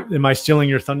that point. Am I stealing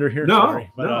your thunder here? No,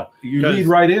 sorry, but, no. You lead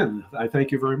right in. I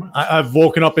thank you very much. I've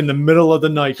woken up in the middle of the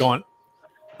night going,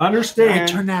 understand.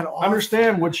 Turn that off.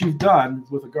 Understand what you've done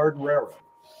with a garden railroad.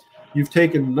 You've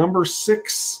taken number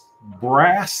 6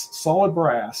 solid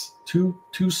brass, two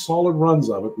solid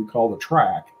runs of it, we call the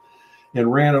track,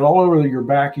 and ran it all over your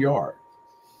backyard.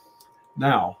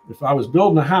 Now, if I was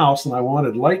building a house and I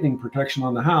wanted lightning protection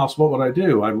on the house, what would I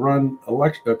do? I'd run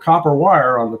a copper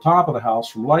wire on the top of the house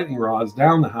from lightning rods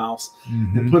down the house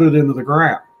and put it into the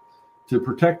ground to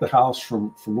protect the house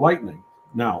from lightning.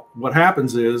 Now, what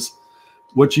happens is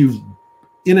what you've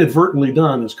inadvertently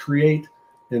done is create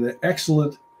an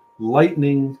excellent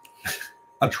lightning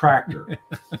attractor.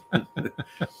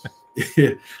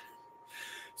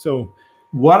 So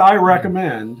what I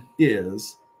recommend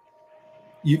is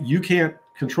you can't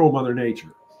control Mother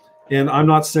Nature. And I'm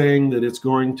not saying that it's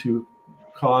going to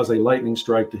cause a lightning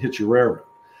strike to hit your railroad.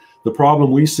 The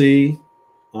problem we see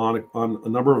on a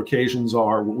number of occasions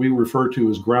are what we refer to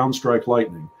as ground strike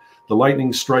lightning. The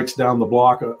lightning strikes down the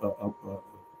block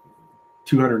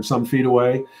 200 and some feet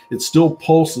away. It still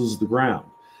pulses the ground.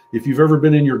 If you've ever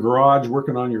been in your garage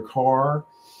working on your car,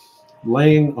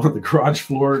 laying on the garage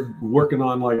floor working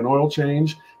on like an oil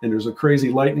change, and there's a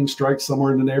crazy lightning strike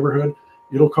somewhere in the neighborhood,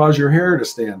 it'll cause your hair to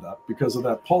stand up because of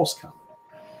that pulse coming.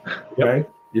 Okay?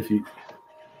 If you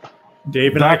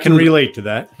Dave and I can relate to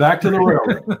that. Back to the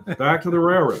railroad. Back to the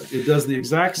railroad. It does the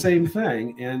exact same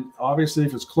thing, and obviously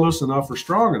if it's close enough or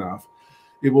strong enough,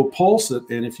 it will pulse it.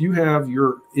 And if you have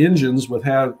your engines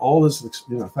have all this,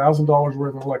 $1,000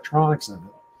 worth of electronics in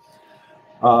it,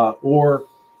 or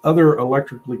other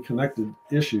electrically connected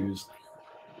issues,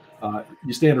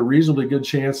 you stand a reasonably good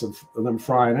chance of them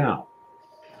frying out.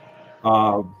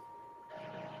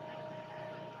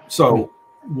 So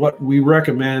what we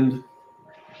recommend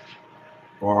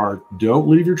are don't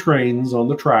leave your trains on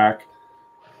the track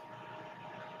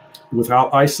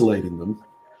without isolating them.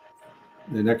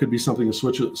 And that could be something as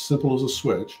simple as a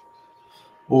switch,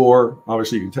 or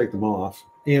obviously you can take them off.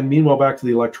 And meanwhile, back to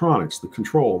the electronics, the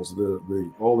controls,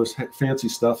 all this fancy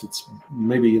stuff that's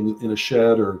maybe in a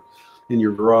shed or in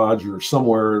your garage or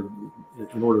somewhere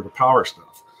in order to power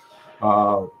stuff.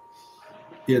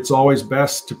 It's always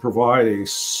best to provide a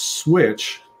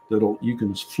switch that you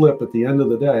can flip at the end of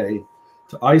the day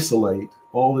to isolate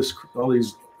all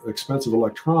these expensive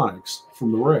electronics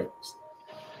from the rails.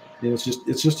 And it's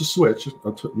just a switch,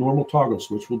 a normal toggle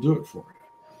switch will do it for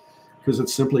you, because it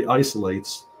simply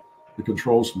isolates the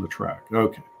controls from the track.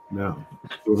 Okay, now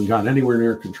we haven't gotten anywhere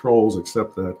near controls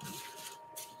except that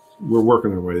we're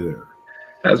working our way there.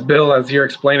 As you're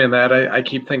explaining that, I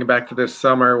keep thinking back to this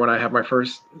summer when I had my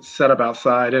first setup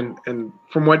outside, and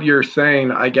from what you're saying,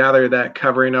 I gather that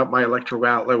covering up my electrical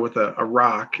outlet with a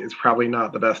rock is probably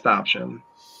not the best option.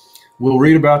 We'll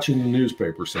read about you in the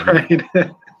newspaper someday.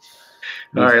 Right.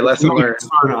 All right, lesson learned.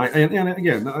 And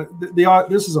again,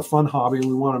 this is a fun hobby.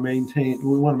 We want to maintain.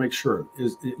 We want to make sure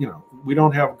we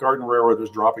don't have garden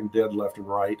railroaders dropping dead left and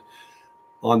right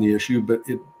on the issue. But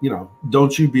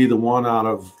don't you be the one out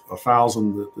of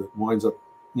 1,000 that winds up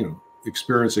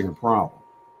experiencing a problem.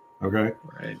 Okay.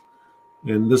 Right.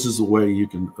 And this is the way you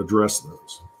can address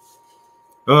those.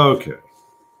 Okay.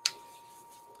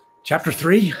 Chapter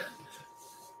 3.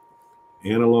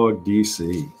 Analog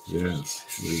DC.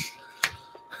 Yes.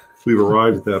 We've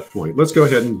arrived at that point. Let's go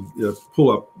ahead and pull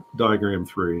up diagram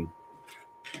 3,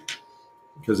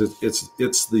 because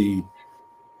it's the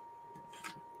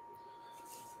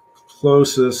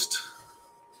closest.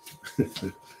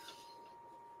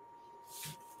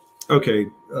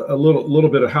 Okay, a little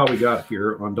bit of how we got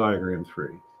here on diagram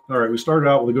 3. All right, we started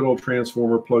out with a good old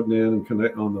transformer plugged in and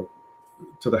connect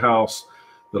to the house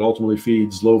that ultimately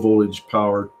feeds low voltage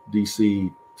power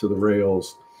DC to the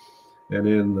rails. And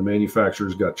then the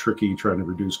manufacturers got tricky trying to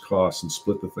reduce costs and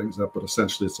split the things up, but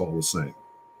essentially it's all the same.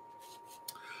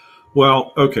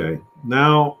 Well, okay,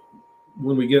 now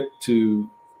when we get to,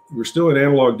 we're still in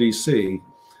analog DC,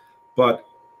 but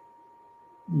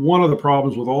one of the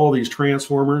problems with all these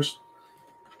transformers,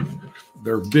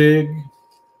 they're big,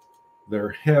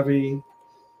 they're heavy,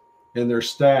 and they're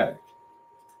static.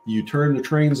 You turn the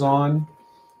trains on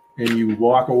and you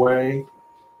walk away,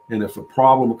 and if a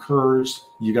problem occurs,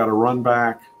 you got to run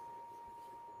back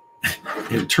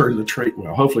and turn the train.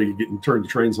 Well, hopefully you get and turn the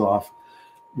trains off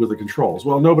with the controls.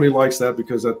 Well, nobody likes that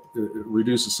because that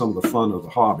reduces some of the fun of the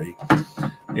hobby.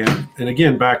 And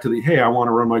again, back to the, hey, I want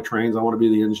to run my trains. I want to be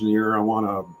the engineer. I want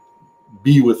to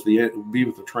be with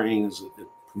the train as it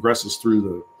progresses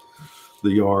through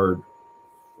the yard.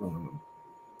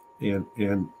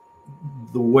 And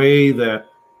the way that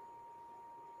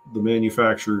the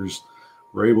manufacturers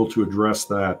were able to address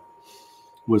that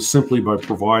was simply by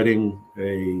providing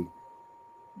a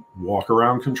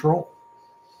walk-around control,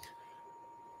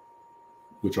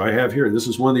 which I have here. This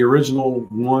is one of the original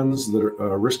ones that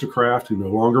Aristocraft, who no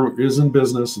longer is in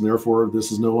business, and therefore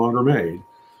this is no longer made,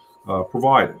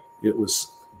 provided. It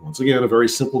was, once again, a very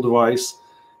simple device.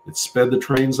 It sped the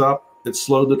trains up, it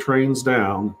slowed the trains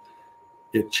down,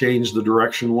 it changed the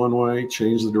direction one way,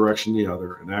 changed the direction the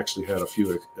other, and actually had a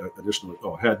few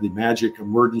additional, had the magic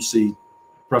emergency,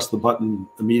 press the button,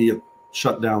 immediate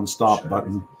shutdown stop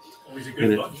button, Always a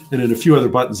good button. and then a few other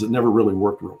buttons that never really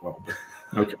worked real well.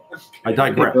 But, okay, I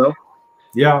digress. Hey, Bill?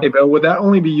 Yeah. Hey, Bill, would that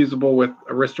only be usable with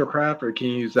Aristocraft, or can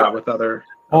you use that with other?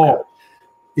 Oh,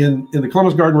 in the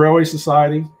Columbus Garden Railway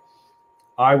Society,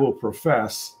 I will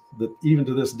profess that even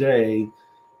to this day,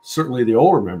 certainly the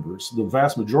older members, the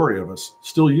vast majority of us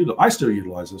I still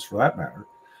utilize this for that matter.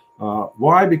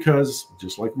 Why? Because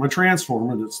just like my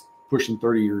transformer that's pushing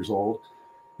 30 years old,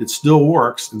 it still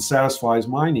works and satisfies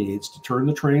my needs to turn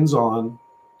the trains on,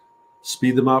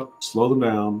 speed them up, slow them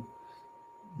down,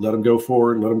 let them go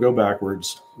forward, let them go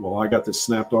backwards. Well, I got this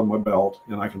snapped on my belt,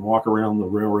 and I can walk around the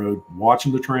railroad,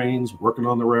 watching the trains, working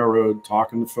on the railroad,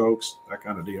 talking to folks, that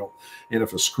kind of deal. And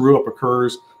if a screw up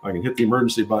occurs, I can hit the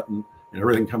emergency button, and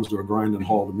everything comes to a grind and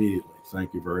halt immediately.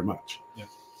 Thank you very much. Yeah.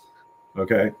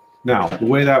 Okay. Now, the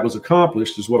way that was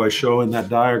accomplished is what I show in that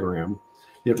diagram.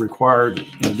 It required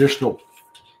an additional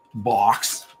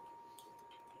box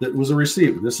that was a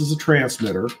receiver. This is a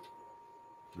transmitter.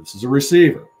 This is a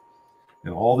receiver.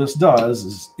 And all this does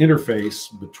is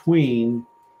interface between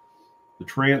the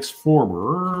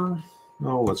transformer.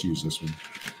 Oh, let's use this one.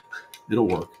 It'll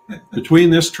work.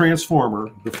 Between this transformer,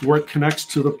 before it connects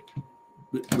to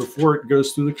before it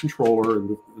goes through the controller,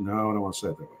 and no, I don't want to say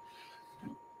it that way.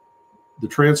 The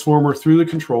transformer through the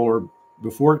controller,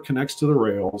 before it connects to the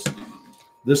rails,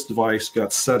 this device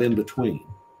got set in between.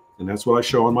 And that's what I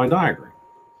show on my diagram.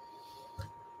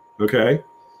 Okay.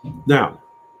 Now,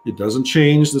 it doesn't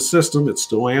change the system. It's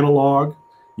still analog.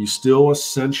 You still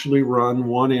essentially run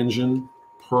one engine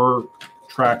per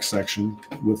track section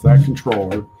with that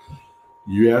controller.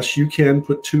 Yes, you can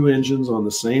put two engines on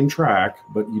the same track,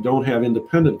 but you don't have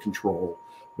independent control.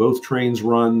 Both trains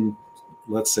run,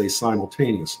 let's say,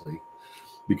 simultaneously,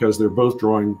 because they're both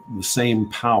drawing the same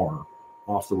power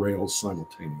off the rails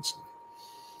simultaneously.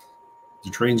 The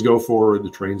trains go forward,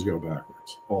 the trains go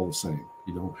backwards, all the same.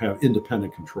 You don't have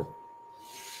independent control.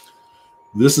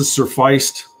 This has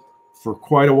sufficed for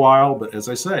quite a while, but as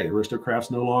I say,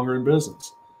 Aristocraft's no longer in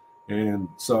business. And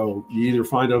so you either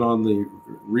find it on the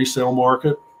resale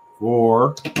market,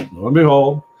 or lo and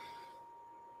behold,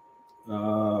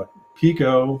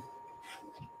 Pico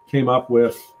came up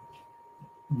with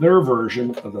their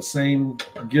version of the same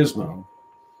gizmo.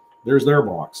 There's their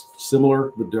box,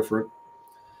 similar but different,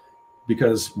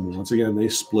 because once again, they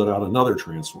split out another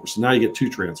transformer. So now you get two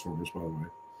transformers, by the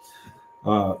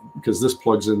way, because this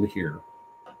plugs into here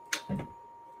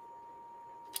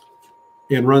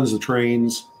and runs the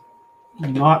trains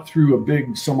not through a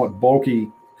big, somewhat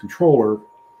bulky controller,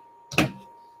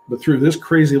 But through this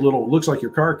crazy little, looks like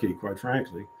your car key, quite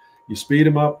frankly, you speed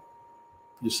them up,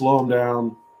 you slow them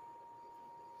down,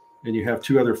 and you have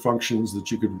two other functions that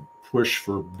you could push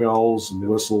for bells and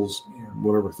whistles,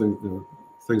 whatever things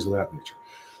of that nature.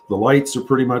 The lights are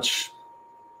pretty much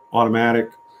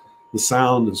automatic. The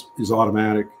sound is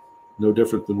automatic, no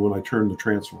different than when I turn the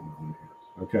transformer on here.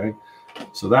 Okay,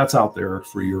 so that's out there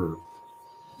for your.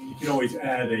 You can always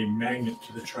add a magnet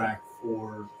to the track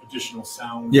for additional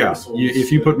sound. Yeah,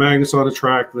 if you put magnets on a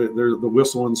track, the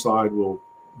whistle inside will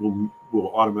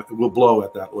blow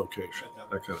at that location.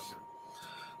 That kind of thing.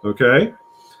 Okay,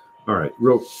 all right.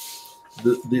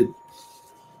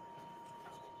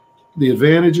 The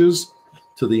advantages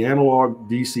to the analog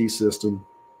DC system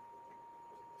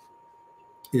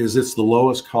is it's the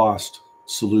lowest cost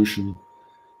solution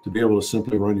to be able to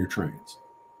simply run your trains.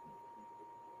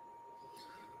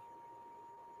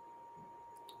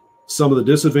 Some of the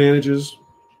disadvantages,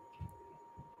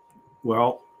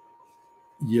 well,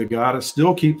 you got to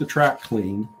still keep the track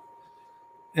clean.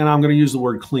 And I'm going to use the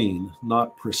word clean,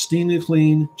 not pristinely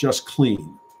clean, just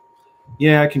clean.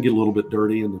 Yeah, it can get a little bit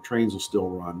dirty and the trains will still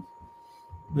run.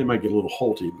 They might get a little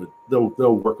halty, but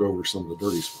they'll work over some of the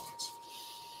dirty spots.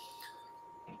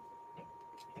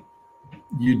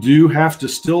 You do have to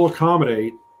still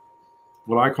accommodate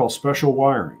what I call special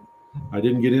wiring. I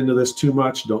didn't get into this too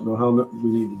much. Don't know how we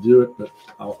need to do it, but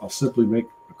I'll simply make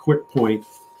a quick point.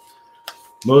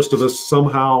 Most of us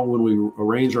somehow, when we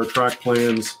arrange our track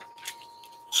plans,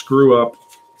 screw up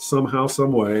somehow,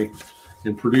 some way,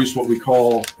 and produce what we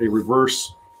call a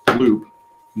reverse loop,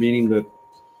 meaning that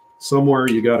somewhere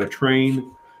you got a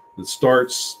train that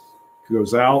starts,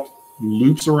 goes out,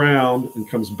 loops around, and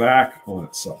comes back on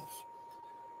itself,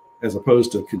 as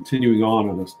opposed to continuing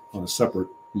on a separate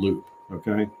loop.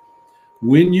 Okay.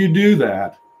 When you do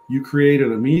that, you create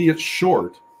an immediate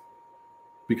short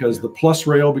because the plus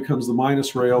rail becomes the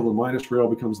minus rail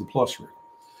becomes the plus rail.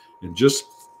 And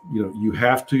just, you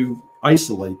have to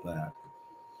isolate that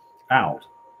out,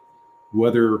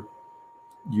 whether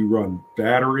you run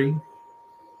battery,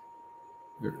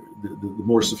 the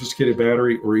more sophisticated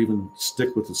battery, or even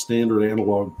stick with the standard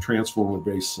analog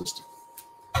transformer-based system.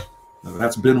 Now,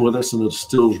 that's been with us and it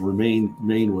still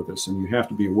remain with us, and you have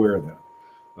to be aware of that.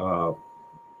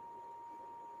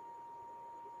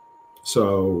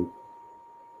 So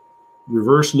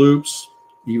reverse loops,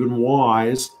 even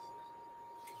Y's,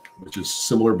 which is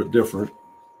similar but different.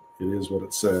 It is what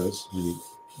it says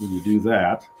when you do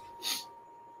that.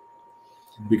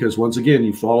 Because once again,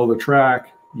 you follow the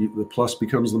track, the plus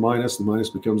becomes the minus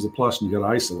becomes the plus, and you got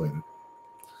to isolate it.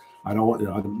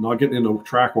 I'm not getting into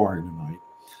track wiring tonight.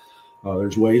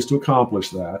 There's ways to accomplish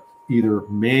that, either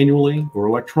manually or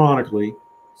electronically.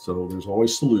 So there's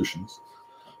always solutions,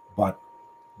 but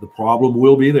the problem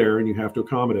will be there, and you have to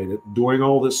accommodate it. Doing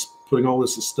all this, putting all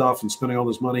this stuff and spending all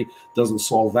this money doesn't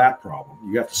solve that problem.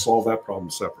 You have to solve that problem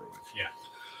separately. Yeah.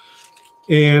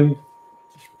 And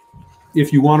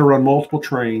if you want to run multiple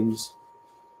trains,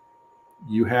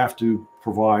 you have to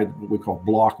provide what we call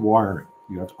block wiring.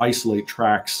 You have to isolate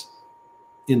tracks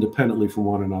independently from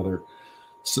one another.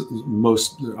 So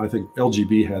I think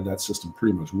LGB had that system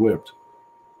pretty much whipped,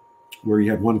 where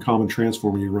you had one common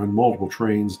transformer, you run multiple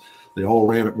trains. They all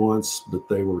ran at once, but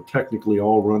they were technically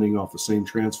all running off the same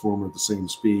transformer at the same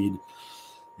speed.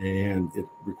 And it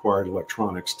required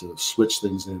electronics to switch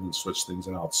things in and switch things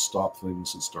out, stop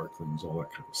things and start things, all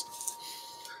that kind of stuff.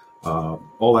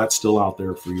 All that's still out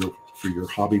there for your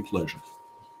hobby pleasure.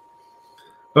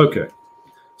 Okay,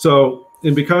 so,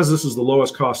 and because this is the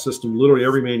lowest cost system, literally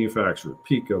every manufacturer,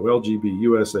 Pico, LGB,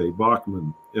 USA,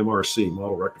 Bachmann, MRC,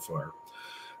 model rectifier,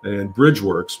 and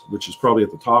Bridgeworks, which is probably at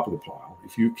the top of the pile.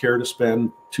 If you care to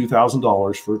spend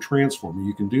 $2,000 for a transformer,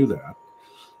 you can do that.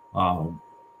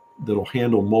 That'll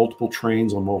handle multiple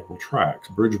trains on multiple tracks.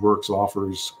 Bridgeworks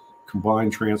offers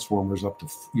combined transformers up to,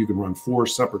 you can run 4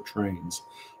 separate trains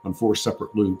on 4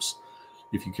 separate loops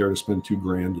if you care to spend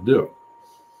 $2,000 to do it.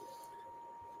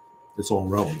 It's all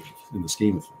relative in the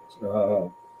scheme of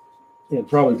things. And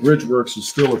probably Bridgeworks is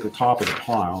still at the top of the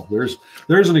pile. There's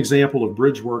an example of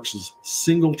Bridgeworks'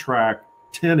 single track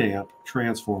 10 amp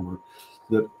transformer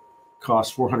that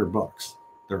costs $400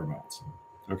 thereabouts.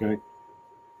 Okay.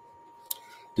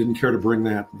 Didn't care to bring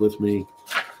that with me.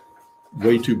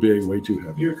 Way too big, way too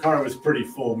heavy. Your car was pretty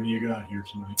full when you got here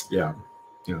tonight. Yeah,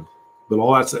 yeah. But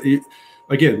all that's,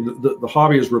 again, the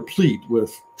hobby is replete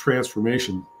with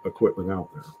transformation equipment out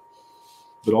there.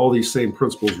 But all these same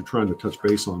principles we're trying to touch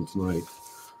base on tonight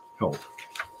help.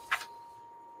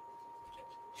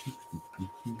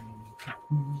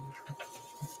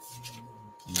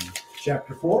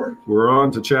 Chapter 4? We're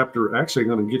on to chapter, actually I'm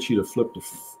going to get you to flip to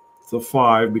the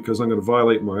 5 because I'm going to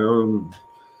violate my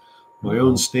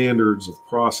own standards of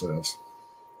process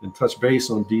and touch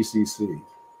base on DCC.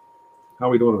 How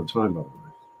are we doing on time, by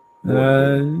the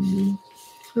way?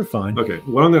 We're fine. Okay.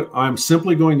 Well, I'm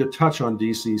simply going to touch on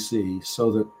DCC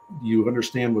so that you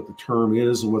understand what the term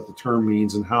is and what the term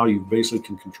means and how you basically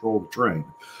can control the train.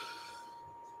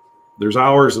 There's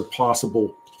hours of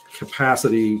possible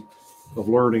capacity of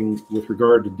learning with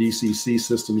regard to DCC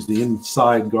systems. The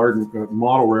inside garden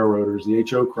model railroaders, the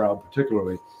HO crowd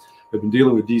particularly, have been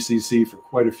dealing with DCC for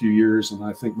quite a few years, and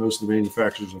I think most of the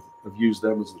manufacturers have used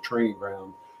them as the training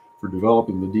ground for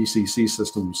developing the DCC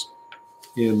systems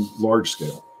in large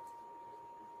scale.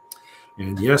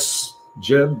 And yes,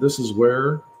 Jed, this is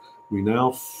where we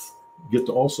now get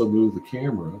to also move the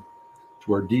camera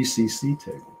to our DCC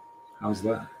table. How's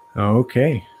that?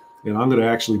 Okay. And I'm going to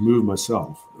actually move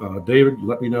myself. David,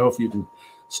 let me know if you can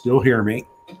still hear me.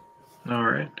 All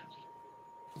right.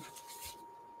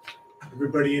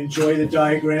 Everybody enjoy the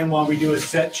diagram while we do a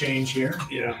set change here.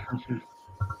 Yeah.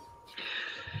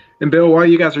 And Bill, while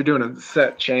you guys are doing a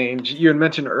set change, you had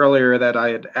mentioned earlier that I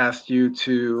had asked you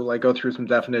to like go through some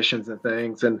definitions and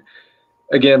things. And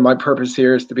again, my purpose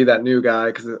here is to be that new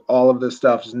guy because all of this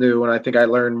stuff is new. And I think I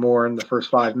learned more in the first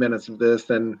 5 minutes of this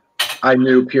than I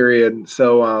knew, period.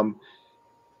 So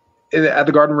at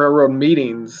the Garden Railroad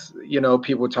meetings, you know,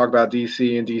 people would talk about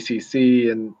DC and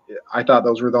DCC, and I thought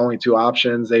those were the only 2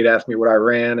 options. They'd ask me what I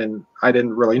ran, and I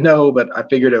didn't really know, but I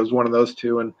figured it was one of those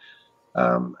 2. And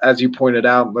as you pointed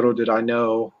out, little did I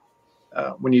know,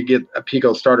 when you get a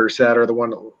Pico starter set or the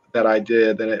one that I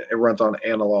did, then it runs on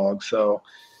analog. So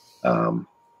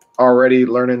already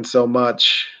learning so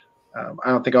much. I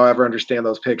don't think I'll ever understand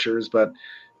those pictures, but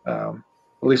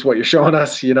at least what you're showing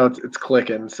us, you know, it's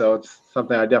clicking. So it's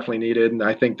something I definitely needed. And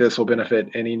I think this will benefit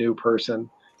any new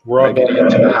person getting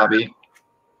into the hobby.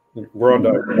 We're on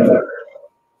diagram.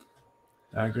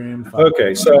 Diagram 5.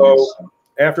 Okay, so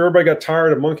after everybody got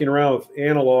tired of monkeying around with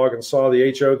analog and saw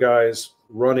the HO guys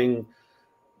running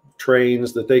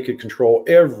trains that they could control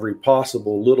every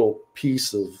possible little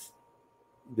piece of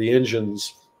the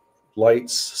engine's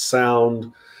lights,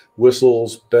 sound,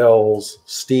 whistles, bells,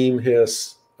 steam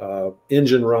hiss,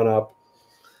 engine run up.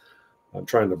 I'm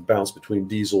trying to bounce between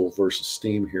diesel versus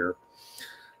steam here.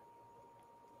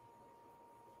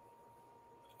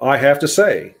 I have to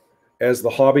say, as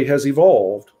the hobby has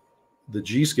evolved, the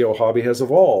G-scale hobby has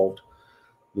evolved,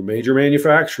 the major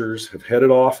manufacturers have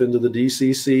headed off into the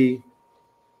DCC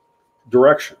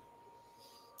direction.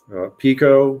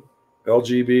 Pico,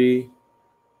 LGB,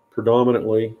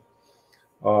 predominantly,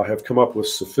 have come up with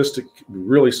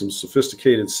really some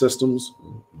sophisticated systems.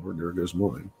 Oh, Lord, there goes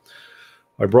mine.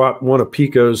 I brought one of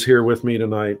Pico's here with me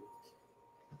tonight.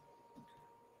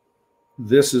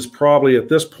 This is probably at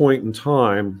this point in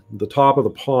time the top of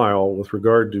the pile with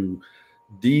regard to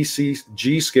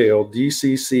G-scale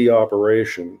DCC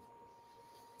operation,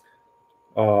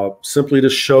 simply to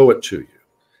show it to you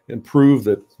and prove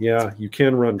that, yeah, you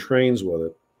can run trains with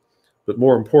it. But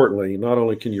more importantly, not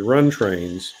only can you run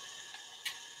trains,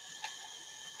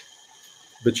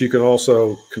 but you can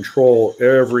also control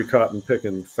every cotton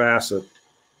picking facet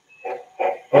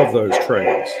of those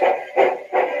trains.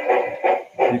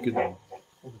 You can,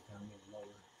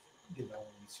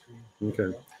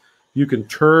 okay. You can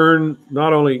turn,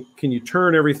 not only can you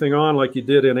turn everything on like you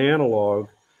did in analog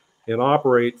and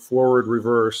operate forward,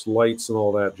 reverse, lights, and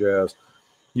all that jazz.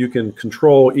 You can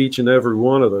control each and every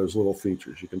one of those little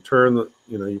features. You can turn the,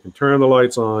 you can turn the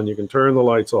lights on, you can turn the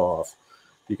lights off,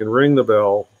 you can ring the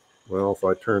bell. Well, if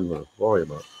I turn the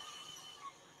volume up.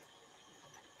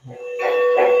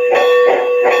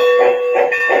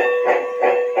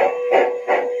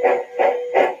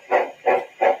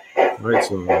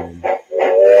 Lights on.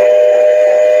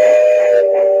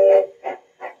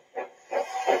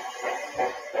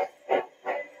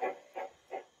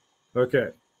 Okay,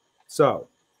 so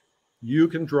you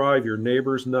can drive your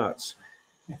neighbors nuts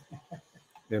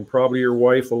and probably your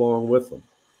wife along with them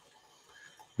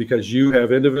because you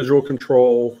have individual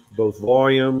control, both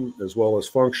volume as well as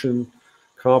function,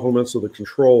 complements of the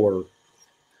controller.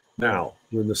 Now,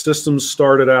 when the systems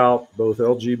started out, both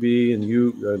LGB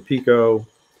and Pico,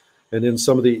 and in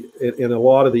some of the, in a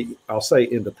lot of the, I'll say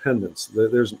independents,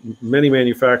 there's many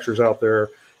manufacturers out there,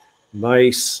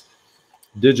 Nice,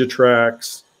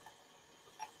 Digitrax,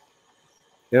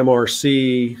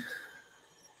 MRC,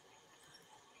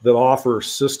 that offer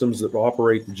systems that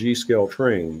operate the G-scale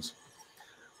trains.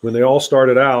 When they all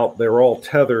started out, they were all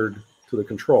tethered to the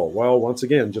control. Well, once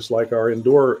again, just like our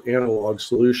indoor analog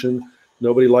solution,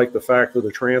 nobody liked the fact that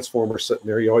the transformer sitting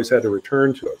there, you always had to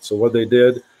return to it. So what they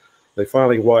did They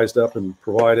finally wised up and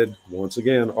provided, once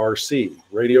again, RC,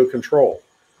 radio control.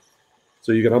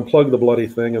 So you can unplug the bloody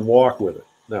thing and walk with it.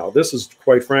 Now, this is,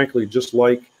 quite frankly, just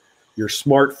like your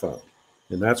smartphone.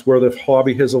 And that's where the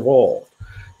hobby has evolved.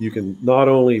 You can not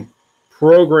only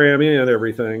program in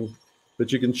everything,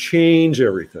 but you can change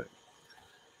everything.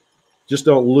 Just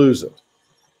don't lose it,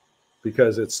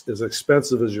 because it's as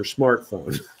expensive as your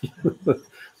smartphone.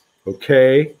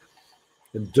 Okay?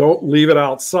 And don't leave it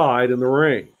outside in the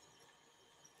rain.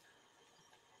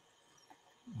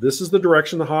 This is the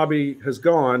direction the hobby has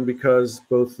gone, because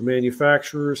both the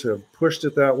manufacturers have pushed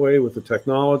it that way with the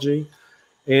technology,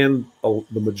 and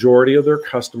the majority of their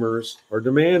customers are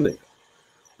demanding it.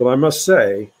 But I must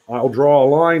say, I'll draw a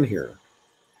line here.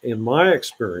 In my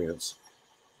experience,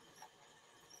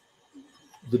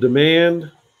 the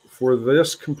demand for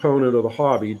this component of the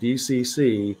hobby,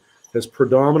 DCC, has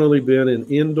predominantly been in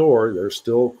indoor. There's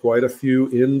still quite a few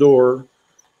indoor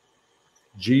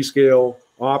G-scale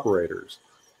operators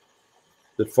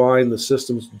that find the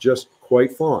systems just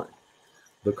quite fine.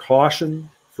 The caution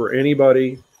for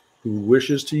anybody who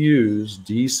wishes to use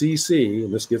DCC,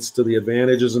 and this gets to the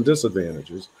advantages and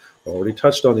disadvantages. I already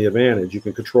touched on the advantage. You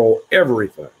can control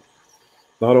everything,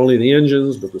 not only the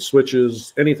engines, but the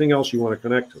switches, anything else you want to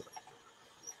connect to it.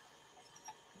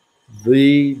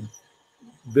 The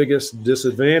biggest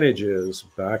disadvantage is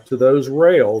back to those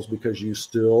rails, because you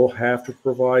still have to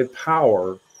provide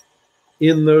power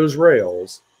in those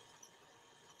rails.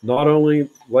 Not only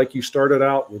like you started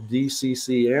out with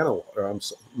DCC analog,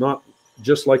 not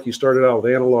just like you started out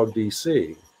with analog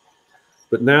DC,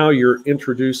 but now you're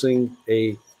introducing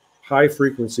a high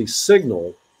frequency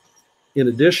signal in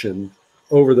addition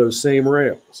over those same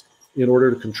rails in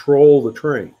order to control the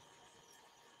train.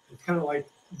 It's kind of like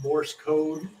Morse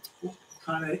code,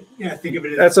 kind of. Yeah, think of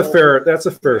it as that's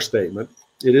a fair statement.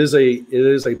 It is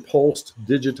a pulsed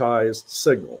digitized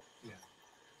signal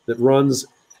that runs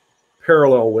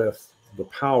parallel with the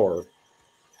power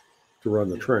to run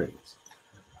the trains.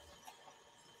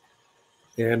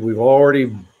 And we've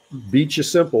already beat you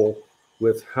simple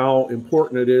with how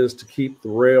important it is to keep the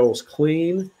rails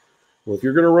clean. Well, if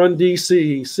you're going to run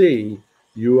DCC,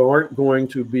 you aren't going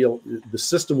to be, the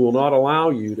system will not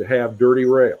allow you to have dirty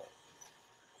rail.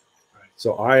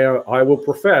 So I will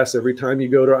profess, every time you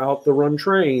go to out the run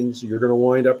trains, you're going to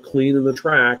wind up cleaning the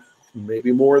track,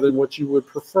 maybe more than what you would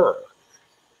prefer.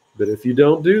 But if you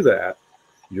don't do that,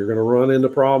 you're going to run into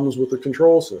problems with the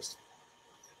control system.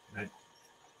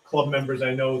 Club members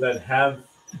I know that have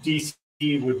DC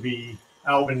would be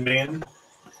Alvin Mann,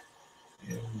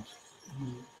 and you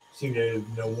seem to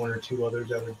know one or two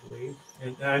others, I would believe.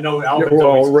 And I know Alvin.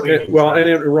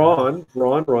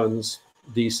 Ron runs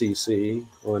DCC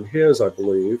on his, I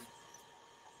believe,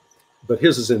 but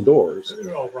his is indoors.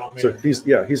 Oh, so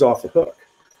he's off the hook.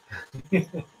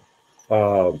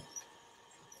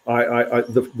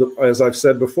 As I've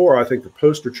said before, I think the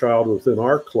poster child within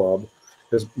our club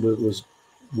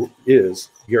is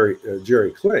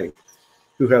Jerry Klink,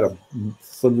 who had a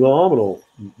phenomenal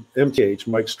MTH,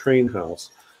 Mike's Train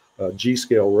House,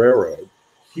 G-scale railroad,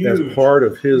 as part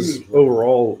of his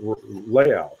overall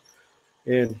layout.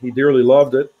 And he dearly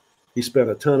loved it. He spent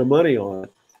a ton of money on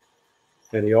it,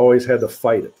 and he always had to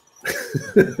fight it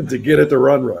to get it to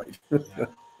run right.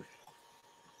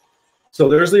 So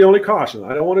there's the only caution.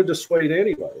 I don't want to dissuade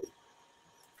anybody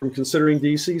from considering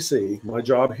DCC. My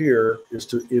job here is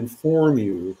to inform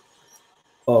you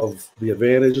of the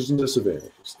advantages and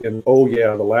disadvantages. And oh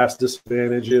yeah, the last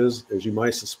disadvantage is, as you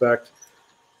might suspect,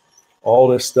 all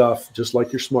this stuff, just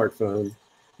like your smartphone,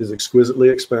 is exquisitely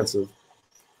expensive.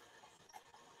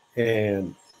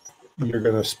 And you're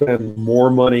going to spend more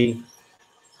money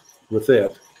with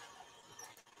it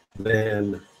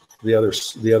than the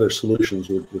other solutions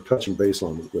we're touching base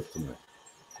on with tonight.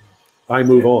 I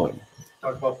move on.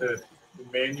 Talk about the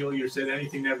manual. You said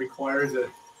anything that requires a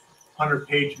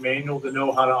 100-page manual to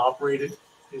know how to operate it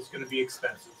is going to be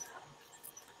expensive.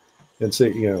 And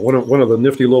see, one of the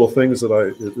nifty little things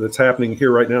that's happening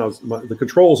here right now is the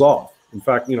control's off. In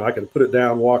fact, I could put it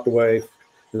down, walk away,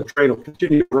 and the train will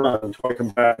continue to run until I come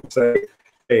back and say,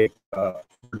 "Hey,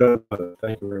 we're done with it.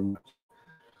 Thank you very much."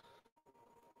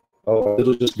 Oh,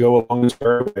 it'll just go along this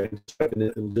fairway and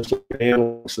just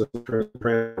handle the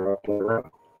train up and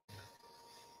around.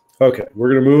 Okay,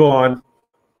 we're going to move on.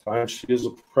 Time is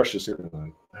precious here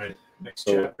tonight. All right,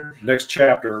 chapter. Next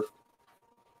chapter.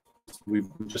 We've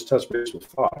just touched base with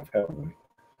 5, haven't we?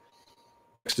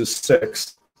 Next is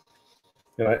 6,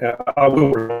 and I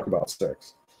will talk about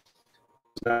 6.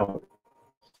 Now,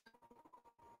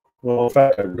 well, in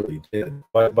fact, I really did.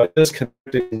 By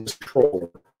disconnecting this controller,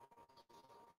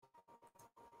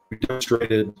 we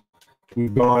demonstrated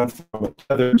we've gone from a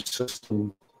tethered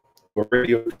system to a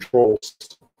radio control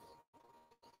system.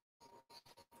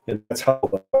 And that's how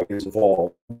the bug has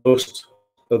evolved. Most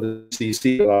of the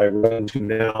DCC that I run into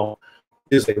now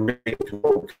is a radio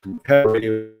control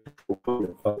component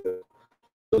of it,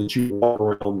 so that you walk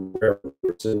around wherever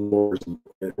it's indoors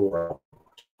or out.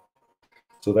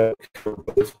 So that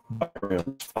both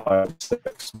diagrams 5 and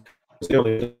 6 is the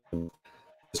only thing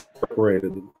that's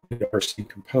incorporated in the RC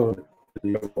component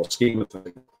in the overall scheme of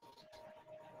things.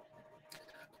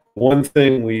 One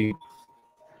thing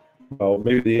well,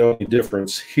 maybe the only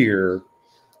difference here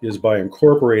is by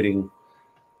incorporating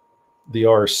the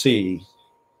RC,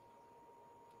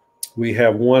 we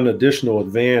have one additional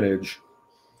advantage,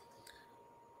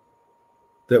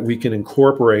 that we can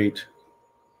incorporate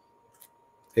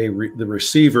the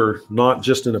receiver not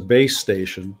just in a base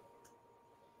station,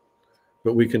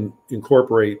 but we can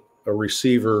incorporate a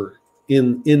receiver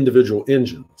in individual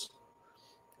engines,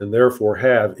 and therefore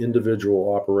have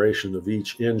individual operation of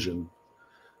each engine,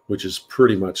 which is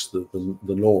pretty much the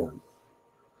norm.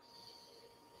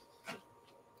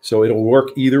 So it'll work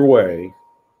either way.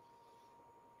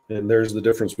 And there's the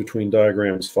difference between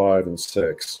diagrams 5 and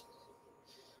 6.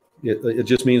 It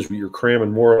just means you're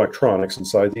cramming more electronics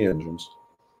inside the engines.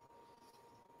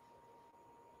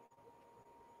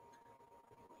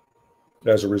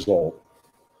 As a result.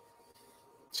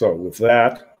 So with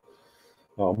that,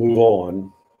 I'll move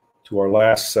on to our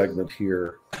last segment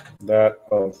here, that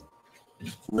of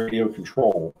radio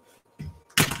control.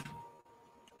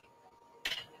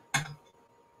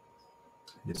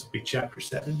 This will be chapter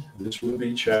 7. This will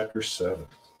be chapter 7,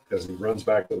 as he runs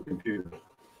back to the computer.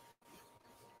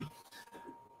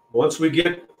 Once we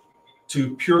get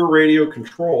to pure radio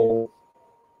control,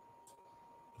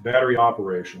 battery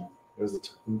operation, as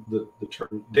the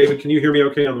term. David, can you hear me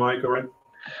okay on the mic, all right?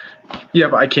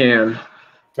 Yep, I can.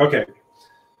 Okay.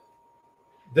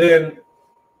 Then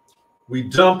we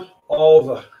dump all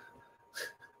the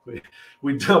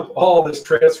we dump all this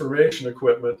transformation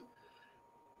equipment.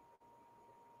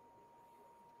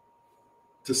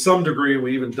 To some degree,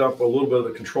 we even dump a little bit of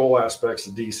the control aspects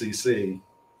of DCC.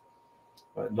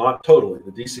 Not totally.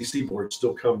 The DCC boards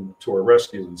still come to our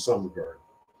rescue in some regard.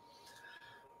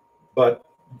 But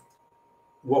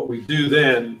what we do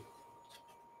then,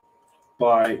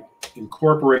 by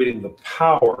incorporating the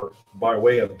power by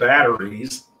way of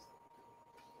batteries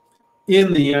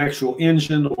in the actual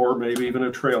engine, or maybe even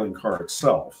a trailing car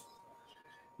itself.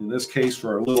 In this case,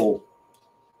 for our little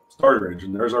starter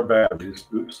engine, there's our batteries.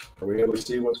 Oops, are we able to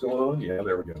see what's going on? Yeah,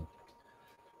 there we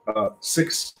go.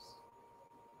 6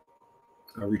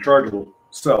 rechargeable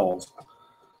cells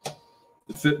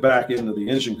that fit back into the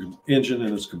engine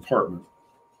in its compartment.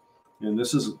 And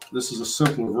this is a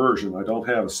simpler version. I don't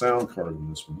have a sound card in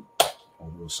this one,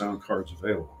 although the sound card's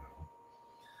available now.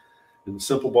 And the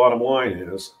simple bottom line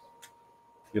is,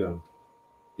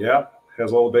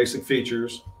 has all the basic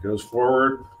features, goes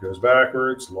forward, goes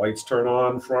backwards, lights turn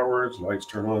on frontwards, lights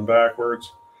turn on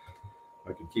backwards.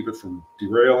 I can keep it from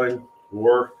derailing,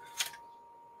 or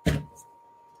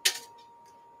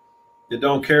it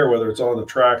don't care whether it's on the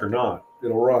track or not,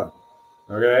 it'll run,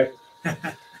 okay?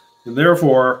 And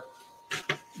therefore,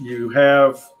 you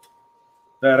have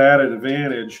that added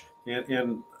advantage,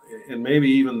 and maybe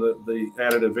even the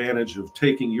added advantage of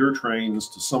taking your trains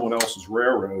to someone else's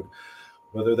railroad,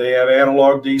 whether they have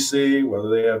analog DC, whether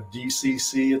they have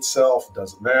DCC itself,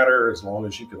 doesn't matter, as long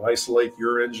as you can isolate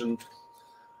your engine.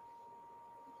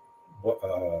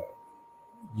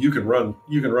 You can run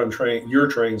your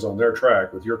trains on their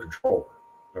track with your controller,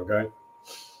 okay?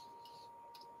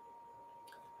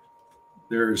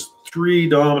 There's 3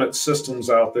 dominant systems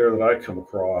out there that I come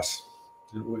across.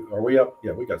 Are we up?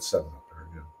 Yeah, we got 7 up there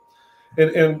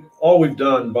again. And all we've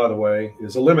done, by the way,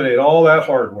 is eliminate all that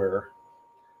hardware.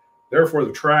 Therefore,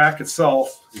 the track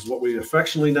itself is what we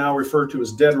affectionately now refer to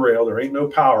as dead rail. There ain't no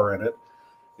power in it.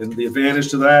 And the advantage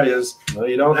to that is,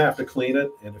 you don't have to clean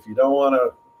it. And if you don't want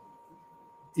to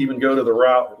even go to the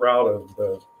route of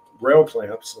the rail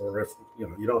clamps, or if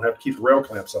you don't have to keep the rail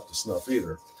clamps up to snuff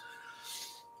either.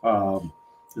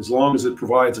 As long as it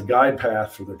provides a guide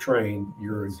path for the train,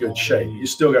 you're in good shape. You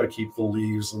still got to keep the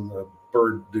leaves and the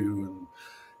bird dew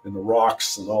and the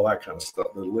rocks and all that kind of stuff,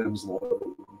 the limbs and all that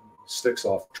sticks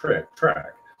off the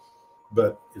track.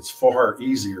 But it's far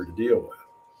easier to deal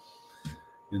with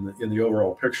in the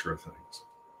overall picture of things.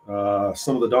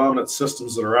 Some of the dominant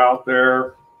systems that are out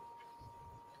there,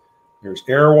 there's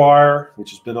AirWire,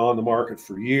 which has been on the market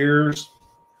for years,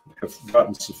 have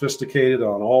gotten sophisticated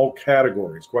on all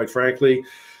categories. Quite frankly,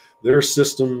 their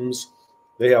systems,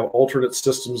 they have alternate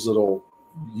systems that'll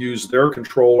use their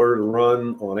controller to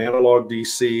run on analog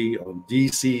DC, on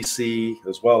DCC,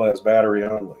 as well as battery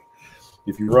only.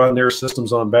 If you run their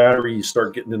systems on battery, you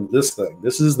start getting into this thing.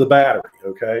 This is the battery,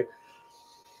 okay?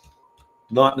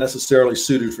 Not necessarily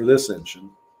suited for this engine,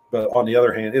 but on the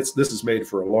other hand, this is made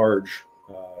for a large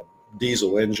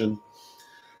diesel engine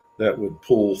that would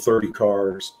pull 30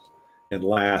 cars and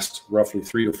last roughly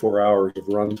 3 to 4 hours of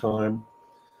runtime.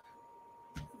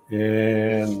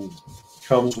 And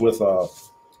comes with a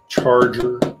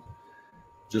charger,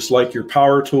 just like your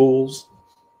power tools.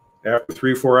 After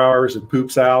 3 or 4 hours, it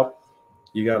poops out.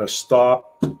 You got to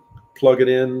stop, plug it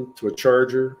in to a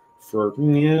charger for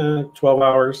 12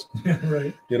 hours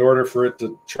right, in order for it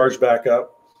to charge back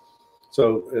up.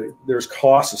 So there's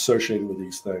costs associated with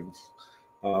these things.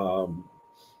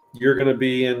 You're going to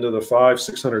be into the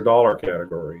 $500–600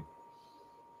 category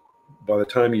by the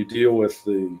time you deal with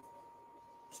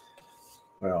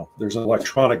there's an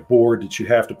electronic board that you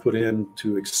have to put in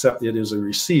to accept. It is a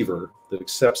receiver that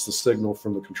accepts the signal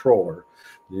from the controller.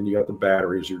 And then you got the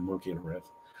batteries you're monkeying with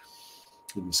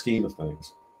in the scheme of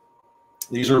things.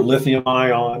 These are lithium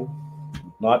ion,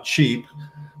 not cheap,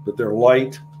 but they're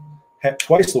light,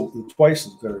 twice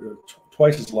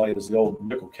as light as the old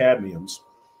nickel cadmiums,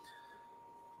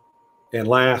 and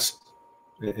last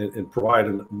and provide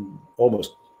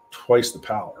almost twice the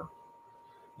power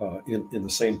in the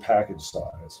same package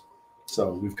size.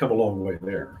 So we've come a long way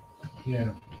there.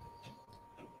 yeah.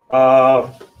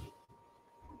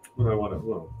 My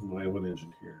one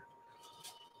engine here.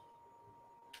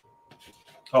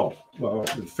 Oh, well,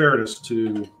 in fairness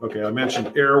to, okay, I mentioned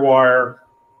AirWire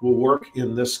will work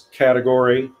in this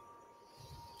category.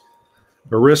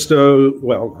 Aristo,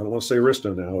 well, I don't want to say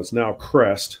Aristo now, it's now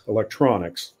Crest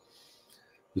Electronics.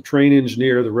 The Train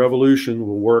Engineer, the Revolution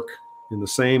will work in the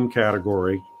same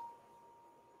category.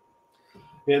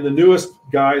 And the newest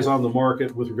guys on the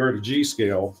market with regard to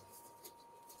G-Scale,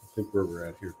 I think where we're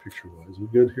at here picture-wise, we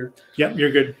good here? Yep, you're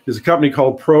good. Is a company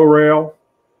called ProRail.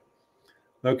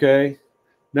 Okay.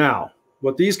 Now,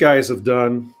 what these guys have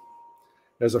done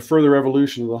as a further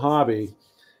evolution of the hobby,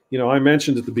 I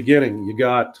mentioned at the beginning, you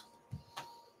got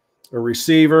a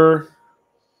receiver,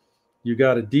 you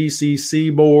got a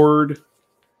DCC board,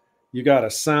 you got a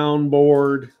sound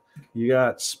board, you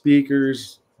got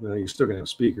speakers. Well, you're still going to have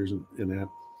speakers in that.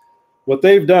 What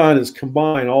they've done is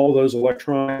combine all those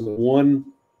electronics in one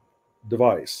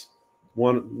device.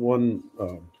 I'll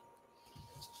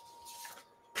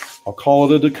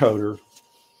call it a decoder.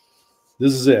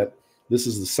 This is it. This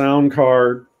is the sound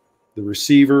card, the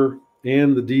receiver,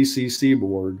 and the DCC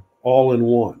board all in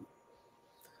one.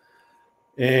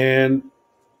 And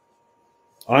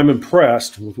I'm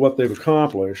impressed with what they've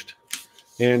accomplished.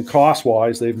 And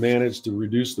cost-wise, they've managed to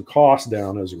reduce the cost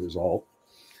down as a result.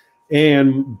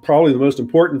 And probably the most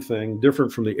important thing,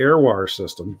 different from the AirWire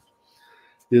system,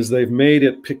 is they've made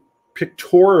it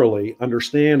pictorially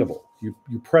understandable. You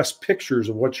press pictures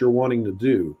of what you're wanting to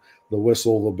do, the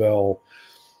whistle, the bell.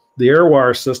 The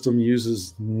AirWire system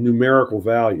uses numerical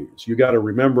values. You got to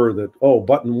remember that,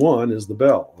 button 1 is the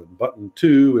bell, and button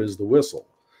 2 is the whistle,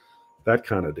 that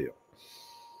kind of deal.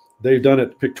 They've done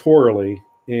it pictorially,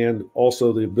 and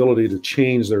also the ability to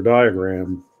change their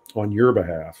diagram on your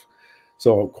behalf.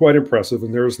 So quite impressive.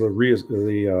 And there's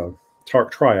the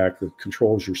triac that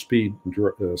controls your speed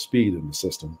in the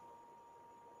system.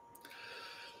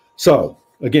 So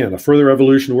again, a further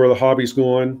evolution of where the hobby's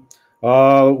going.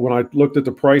 When I looked at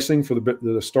the pricing for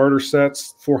the starter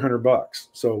sets, $400.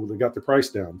 So they got the price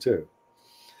down too.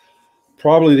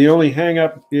 Probably the only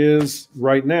hang-up is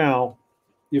right now,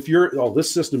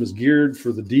 this system is geared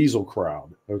for the diesel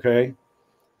crowd, okay?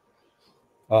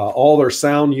 All their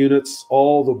sound units,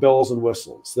 all the bells and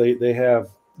whistles. They have,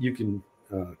 you can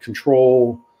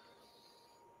control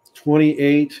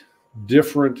 28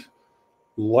 different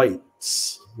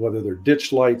lights, whether they're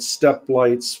ditch lights, step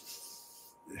lights,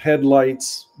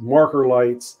 headlights, marker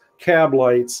lights, cab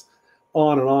lights,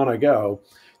 on and on I go.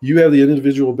 You have the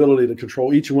individual ability to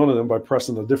control each one of them by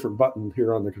pressing a different button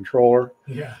here on the controller.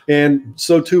 Yeah. And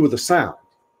so too with the sound.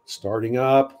 Starting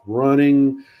up,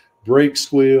 running, brake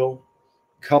squeal,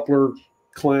 coupler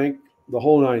clank, the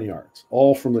whole 9 yards,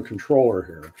 all from the controller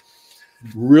here.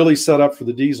 Really set up for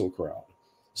the diesel crowd.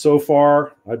 So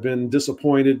far, I've been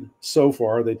disappointed so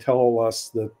far. They tell us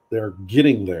that they're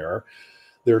getting there.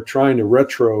 They're trying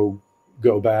to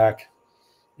go back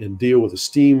and deal with the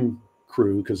steam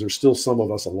crew, because there's still some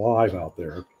of us alive out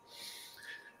there,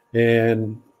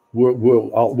 and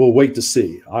we'll wait to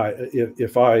see.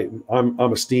 I'm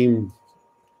a steam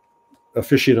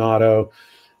aficionado,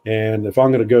 and if I'm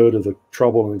going to go to the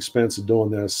trouble and expense of doing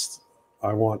this,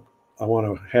 I want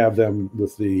to have them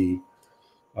with the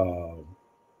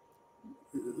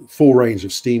full range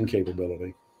of steam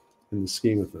capability in the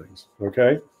scheme of things.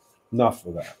 Okay, enough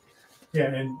of that. Yeah,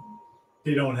 and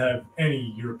they don't have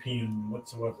any European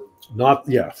whatsoever. Not,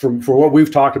 yeah, for what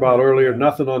we've talked about earlier,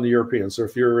 nothing on the European. So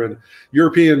if you're in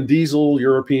European diesel,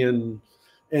 European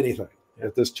anything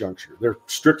at this juncture, they're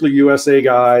strictly USA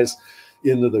guys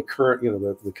into the current,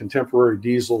 the contemporary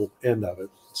diesel end of it.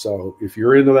 So if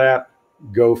you're into that,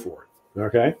 go for it.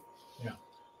 Okay. Yeah.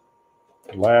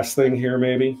 Last thing here,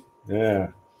 maybe. Yeah.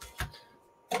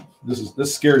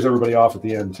 This scares everybody off at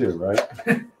the end too, right?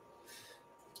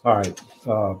 All right.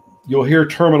 You'll hear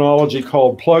terminology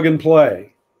called plug and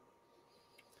play.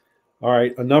 All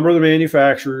right. A number of the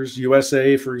manufacturers,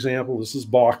 USA, for example, this is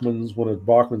Bachmann's, one of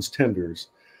Bachmann's tenders.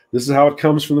 This is how it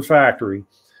comes from the factory.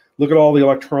 Look at all the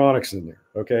electronics in there.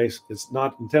 Okay. It's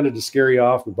not intended to scare you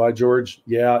off, but by George,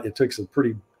 yeah, it takes a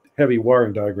pretty heavy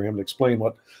wiring diagram to explain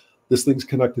what this thing's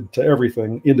connected to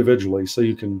everything individually, so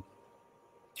you can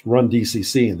run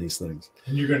DCC in these things.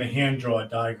 And you're going to hand draw a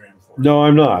diagram for it? No,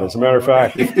 I'm not. As a matter of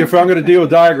fact, if I'm going to deal with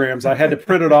diagrams, I had to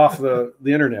print it off the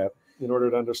internet in order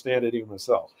to understand it even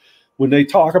myself. When they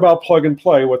talk about plug and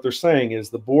play, what they're saying is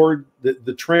the board,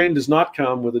 the train does not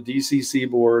come with a DCC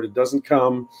board. It doesn't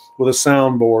come with a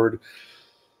sound board.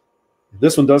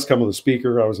 This one does come with a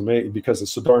speaker. I was amazed because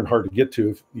it's so darn hard to get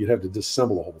to. You'd have to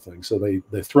disassemble the whole thing. So they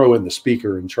throw in the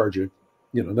speaker and charge you,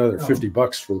 another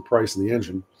 $50 for the price of the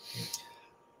engine.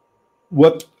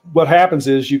 What happens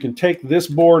is you can take this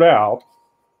board out,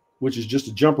 which is just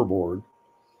a jumper board,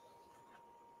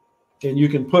 and you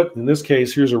can put, in this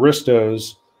case, here's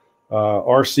Aristo's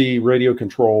RC radio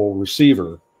control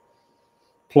receiver.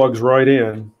 Plugs right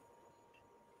in.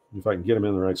 If I can get them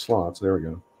in the right slots, there we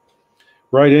go.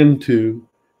 Right into,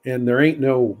 and there ain't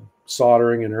no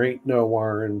soldering and there ain't no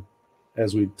wiring,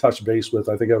 as we touched base with.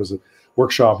 I think that was a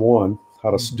workshop 1,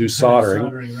 how to do soldering.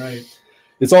 Soldering, right.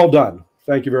 It's all done.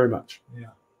 Thank you very much. Yeah.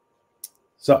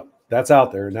 So that's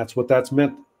out there, and that's what that's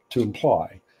meant to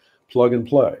imply. Plug and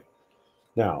play.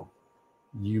 Now,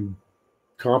 there's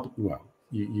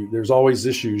always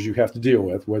issues you have to deal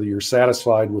with, whether you're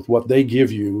satisfied with what they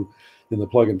give you in the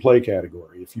plug and play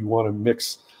category. If you want to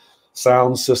mix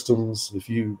sound systems, if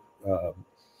you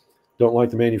don't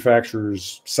like the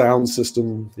manufacturer's sound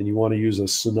system and you want to use a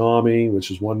Tsunami,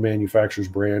 which is one manufacturer's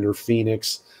brand, or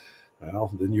Phoenix,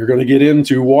 well, then you're going to get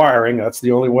into wiring. That's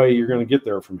the only way you're going to get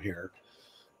there from here.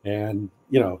 And,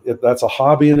 that's a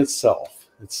hobby in itself.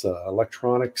 It's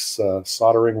electronics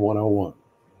soldering 101.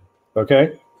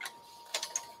 Okay?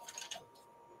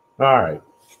 All right.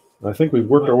 I think we've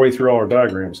worked our way through all our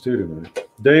diagrams too today.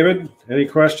 David, any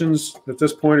questions at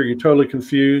this point? Are you totally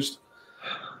confused?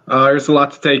 There's a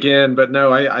lot to take in, but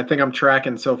no, I think I'm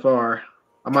tracking so far.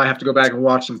 I might have to go back and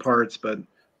watch some parts, but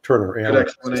Turner, good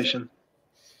explanation.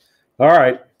 All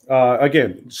right.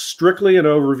 Again, strictly an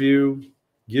overview,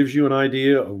 gives you an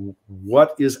idea of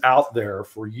what is out there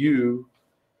for you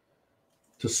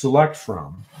to select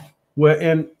from.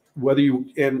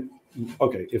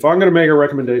 Okay, if I'm going to make a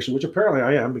recommendation, which apparently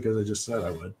I am because I just said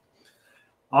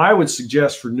I would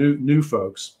suggest for new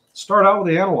folks, start out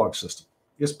with the analog system.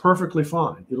 It's perfectly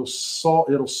fine. It'll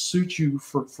suit you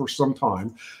for some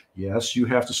time. Yes, you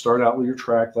have to start out with your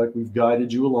track like we've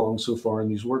guided you along so far in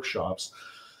these workshops,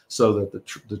 so that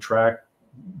the track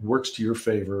works to your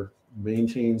favor,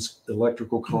 maintains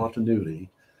electrical continuity,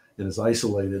 and is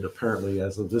isolated, apparently,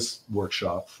 as of this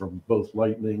workshop, from both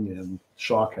lightning and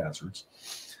shock hazards.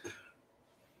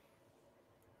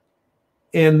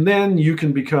 And then you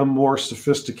can become more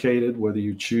sophisticated, whether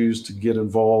you choose to get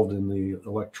involved in the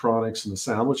electronics and the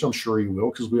sound, which I'm sure you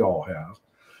will, because we all have.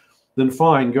 Then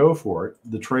fine, go for it.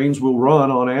 The trains will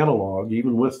run on analog,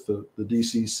 even with the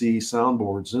DCC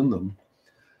soundboards in them.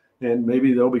 And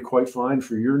maybe they'll be quite fine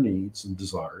for your needs and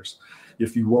desires.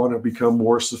 If you want to become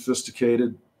more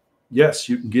sophisticated, yes,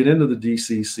 you can get into the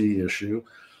DCC issue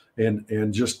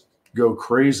and just go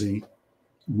crazy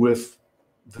with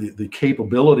the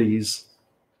capabilities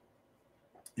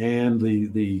and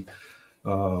the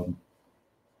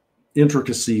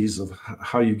intricacies of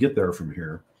how you get there from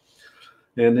here.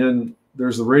 And then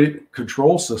there's the radio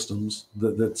control systems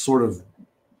that sort of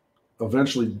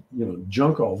eventually,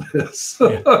 junk all this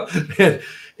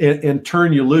and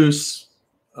turn you loose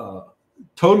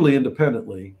totally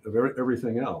independently of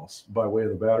everything else by way of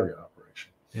the battery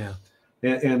operation. Yeah.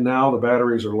 And now the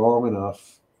batteries are long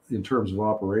enough in terms of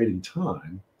operating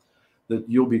time that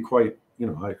you'll be quite,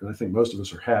 I think most of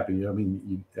us are happy. I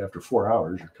mean, after 4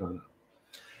 hours, you're kind of.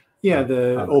 Yeah,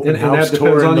 the open and house that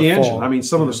depends on the engine. fall. I mean,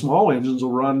 some of the small engines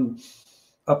will run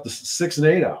up to 6 and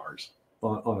 8 hours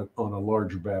on a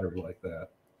larger battery like that.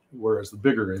 whereas the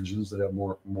bigger engines that have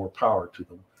more power to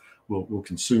them will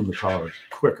consume the power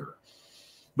quicker.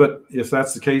 But if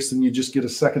that's the case, then you just get a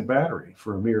second battery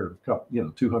for a mere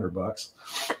 $200.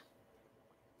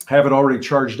 Have it already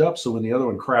charged up, so when the other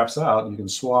one craps out, you can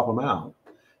swap them out.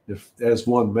 As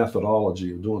one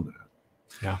methodology of doing that.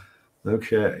 Yeah.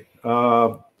 Okay.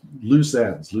 Loose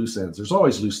ends. There's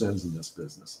always loose ends in this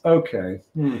business. Okay.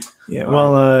 Yeah.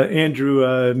 Well, Andrew,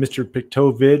 Mr.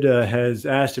 Pictovid has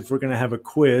asked if we're going to have a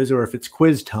quiz or if it's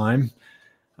quiz time.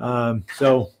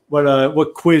 So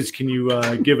what quiz can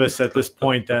you give us at this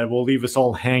point that will leave us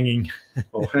all hanging?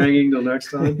 Hanging till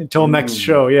next time? Until next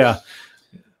show, yeah.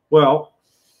 Well,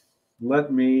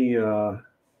 let me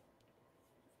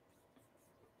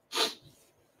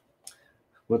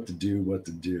what to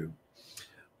do.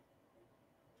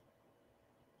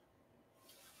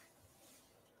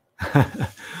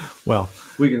 Well,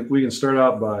 we can start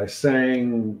out by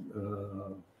saying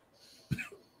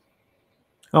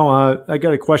I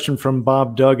got a question from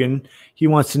Bob Duggan. He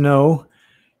wants to know,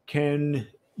 can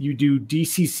you do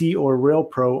DCC or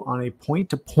RailPro on a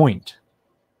point-to-point?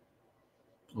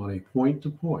 On a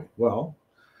point-to-point. Well,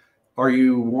 are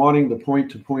you wanting the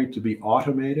point-to-point to be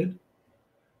automated?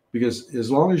 Because as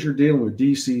long as you're dealing with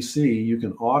DCC, you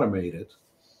can automate it,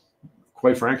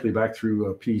 quite frankly, back through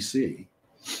a PC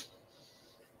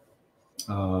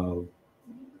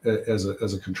as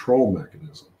a control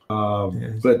mechanism.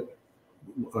 Yes. But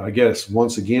I guess,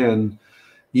 once again,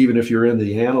 even if you're in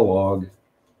the analog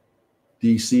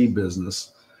DC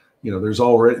business, there's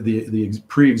already the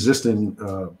pre-existing,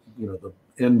 the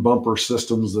end bumper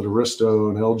systems that Aristo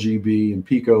and LGB and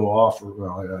Pico offer.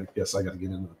 Well, I guess I got to get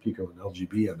into the Pico and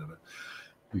LGB end of it,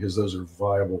 because those are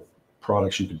viable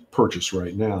products you can purchase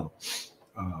right now.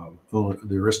 The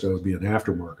Aristo would be an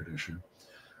aftermarket issue.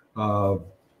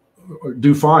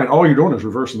 Do fine. All you're doing is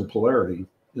reversing the polarity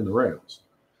in the rails.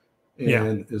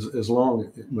 And as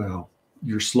long,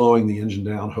 you're slowing the engine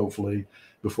down, hopefully,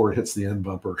 before it hits the end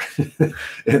bumper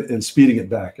and speeding it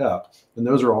back up. And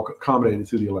those are all accommodated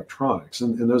through the electronics.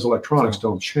 And those electronics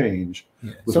don't change.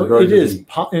 Yeah. So it is,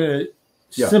 in a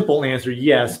simple answer,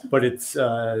 yes, but it's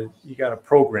you got to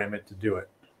program it to do it.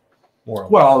 More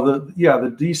well, the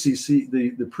DCC,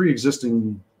 the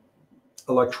pre-existing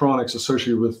electronics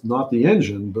associated with not the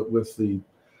engine, but with the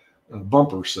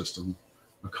bumper system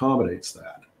accommodates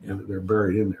that. And they're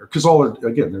buried in there because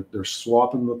they're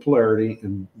swapping the polarity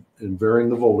and varying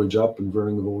the voltage up and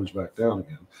varying the voltage back down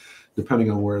again, depending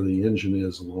on where the engine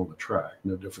is along the track.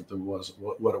 No different than what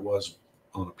it was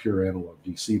on a pure analog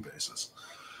DC basis.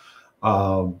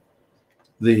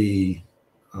 The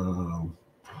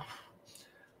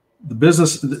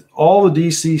business, all the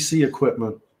DCC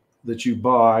equipment that you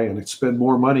buy and spend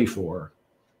more money for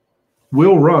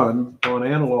will run on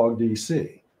analog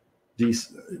DC.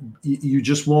 You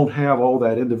just won't have all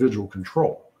that individual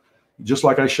control. Just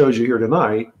like I showed you here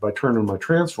tonight by turning my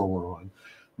transformer on,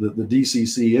 the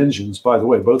DCC engines, by the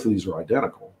way, both of these are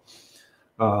identical,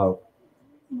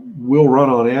 will run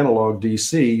on analog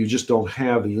DC. You just don't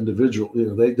have the individual,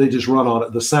 they just run on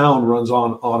it. The sound runs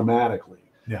on automatically.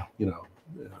 Yeah. You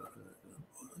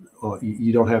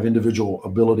don't have individual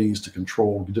abilities to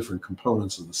control different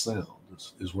components of the sound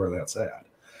is where that's at.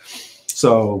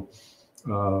 So,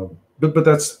 but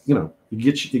that's, it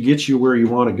gets you where you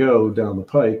want to go down the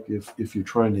pike if you're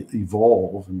trying to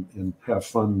evolve and have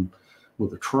fun with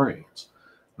the trains.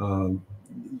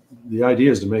 The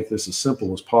idea is to make this as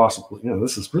simple as possible.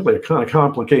 This is really a kind of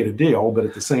complicated deal, but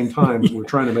at the same time, we're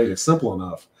trying to make it simple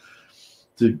enough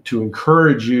to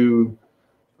encourage you.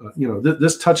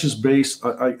 This touches base.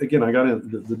 I got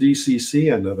in the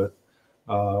DCC end of it.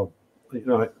 I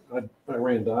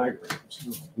ran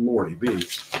diagrams. Lordy be.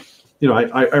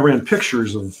 I ran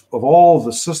pictures of all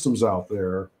the systems out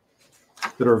there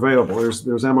that are available. There's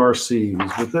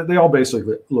MRCs, but they all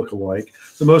basically look alike.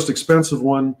 The most expensive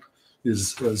one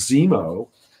is Zemo,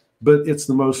 but it's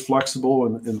the most flexible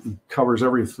and covers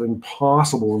everything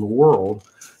possible in the world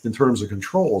in terms of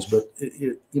controls. But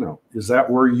is that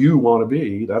where you want to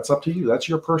be? That's up to you. That's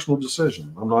your personal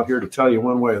decision. I'm not here to tell you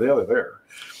one way or the other there.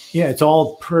 Yeah, it's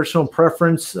all personal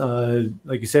preference.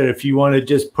 Like you said, if you want to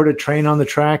just put a train on the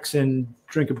tracks and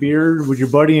drink a beer with your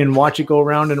buddy and watch it go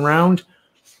round and round,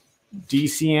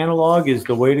 DC analog is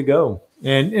the way to go.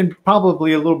 And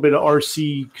probably a little bit of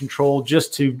RC control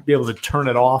just to be able to turn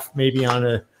it off maybe on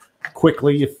a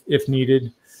quickly if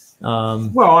needed. I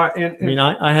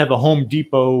have a Home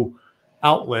Depot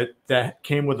outlet that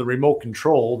came with a remote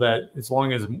control that as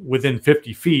long as within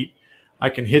 50 feet, I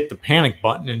can hit the panic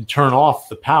button and turn off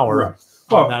the power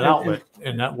on that outlet,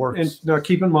 and that works. And now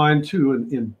keep in mind, too,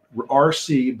 in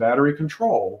RC battery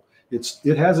control,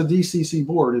 it has a DCC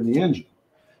board in the engine,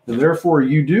 and therefore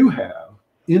you do have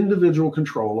individual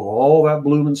control of all that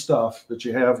blooming stuff that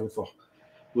you have with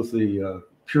the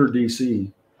pure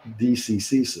DCC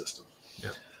system.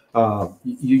 Yeah.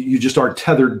 You just aren't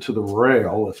tethered to the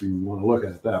rail, if you want to look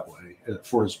at it that way,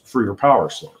 for your power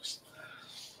source,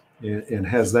 and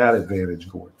has that advantage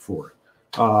going for it.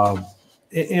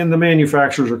 And the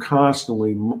manufacturers are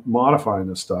constantly modifying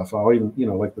this stuff. I'll even,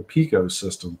 like the Pico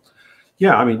system.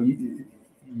 Yeah, I mean,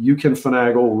 you can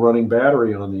finagle running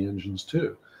battery on the engines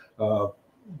too.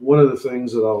 One of the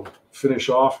things that I'll finish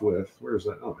off with, where is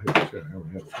that? Oh, here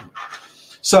we have it.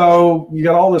 So you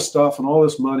got all this stuff and all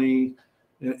this money,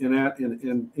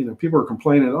 and people are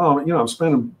complaining, oh, I'm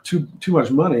spending too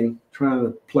much money trying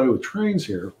to play with trains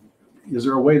here. Is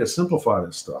there a way to simplify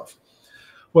this stuff?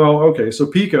 Well, okay, so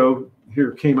Pico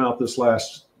here came out this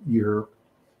last year.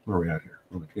 Where are we at here?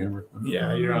 On the camera?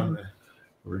 Yeah, you're on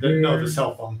the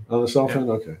cell phone. On the cell phone?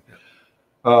 Okay.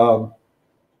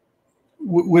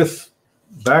 With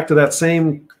back to that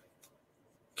same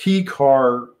key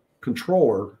car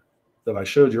controller that I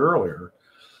showed you earlier,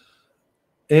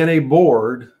 and a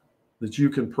board that you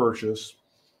can purchase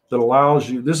that allows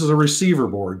you, this is a receiver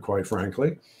board, quite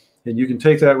frankly, and you can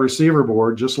take that receiver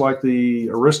board, just like the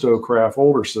Aristocraft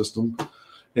older system,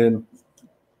 and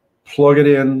plug it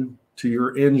in to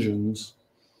your engines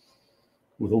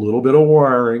with a little bit of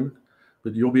wiring,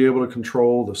 but you'll be able to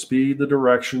control the speed, the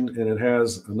direction, and it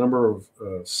has a number of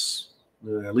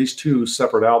at least 2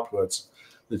 separate outputs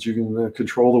that you can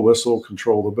control the whistle,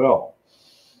 control the bell.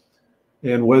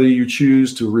 And whether you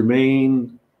choose to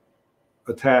remain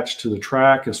attached to the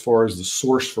track as far as the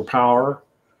source for power,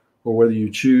 or whether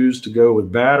you choose to go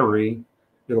with battery,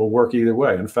 it'll work either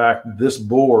way. In fact, this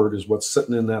board is what's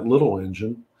sitting in that little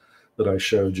engine that I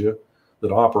showed you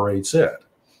that operates it.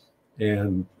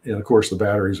 And of course, the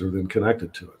batteries are then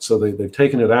connected to it. So they've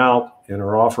taken it out and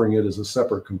are offering it as a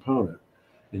separate component.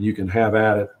 And you can have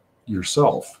at it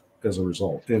yourself as a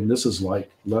result. And this is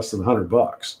like less than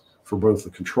 $100 for both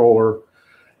the controller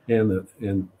and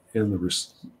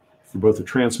for both the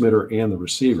transmitter and the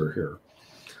receiver here.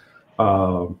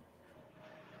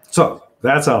 So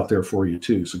that's out there for you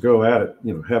too. So go at it,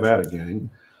 have at it, gang.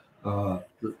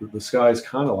 The sky's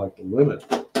kind of like the limit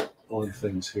on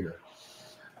things here.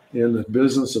 In the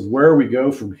business of where we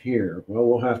go from here, well,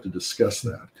 we'll have to discuss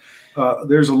that.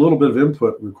 There's a little bit of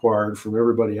input required from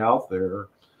everybody out there,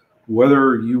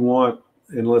 whether you want,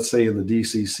 and let's say in the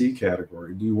DCC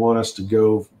category, do you want us to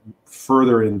go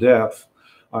further in depth?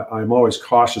 I'm always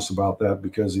cautious about that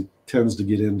because it tends to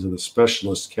get into the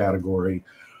specialist category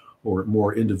or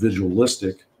more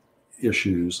individualistic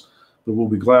issues, but we'll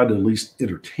be glad to at least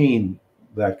entertain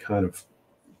that kind of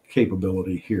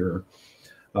capability here.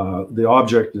 The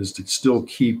object is to still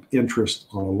keep interest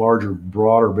on a larger,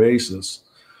 broader basis.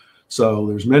 So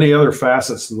there's many other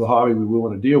facets of the hobby we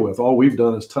want to deal with. All we've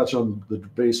done is touch on the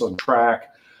base on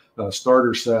track,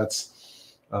 starter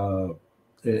sets,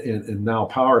 and now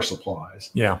power supplies.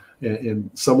 Yeah.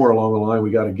 And somewhere along the line, we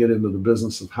got to get into the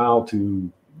business of how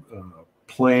to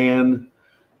plan,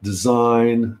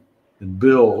 design, and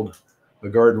build a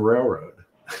garden railroad.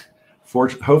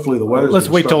 Hopefully the weather's Let's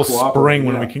wait till spring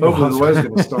when we can go. Hopefully the weather's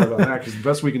going to start on that, because the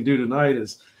best we can do tonight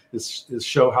is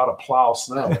show how to plow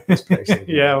snow at this pace.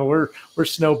 Yeah, we're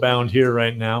snowbound here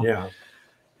right now. Yeah.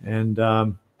 And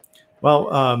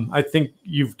I think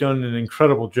you've done an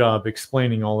incredible job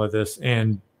explaining all of this.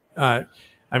 And I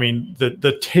mean,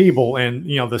 the table and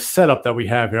the setup that we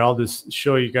have here. I'll just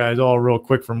show you guys all real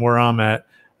quick from where I'm at.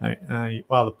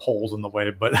 The pole's in the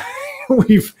way, but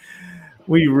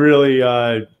we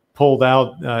really pulled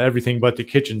out everything but the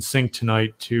kitchen sink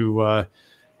tonight to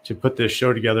put this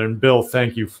show together. And Bill,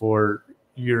 thank you for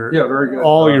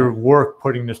your work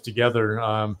putting this together.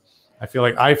 I feel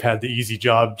like I've had the easy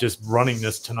job just running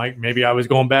this tonight. Maybe I was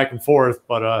going back and forth,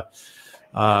 but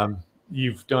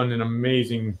you've done an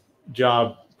amazing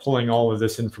job pulling all of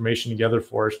this information together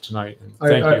for us tonight. And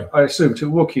thank you. I assume too,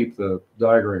 we'll keep the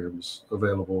diagrams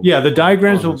available. Yeah, the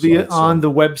diagrams will be on the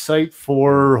website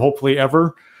for hopefully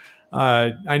ever.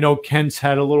 I know Ken's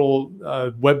had a little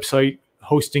website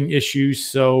hosting issues,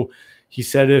 so he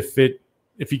said if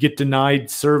you get denied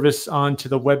service onto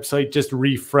the website, just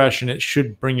refresh and it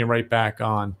should bring you right back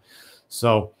on.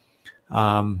 So,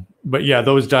 but yeah,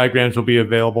 those diagrams will be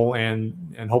available,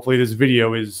 and hopefully this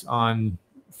video is on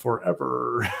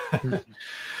forever.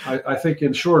 I think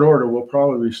in short order we'll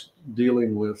probably be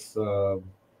dealing with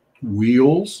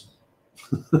wheels,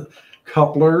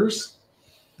 couplers,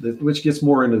 which gets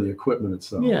more into the equipment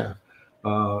itself. Yeah.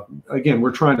 Again,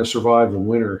 we're trying to survive the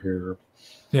winter here.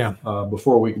 Yeah.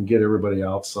 Before we can get everybody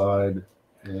outside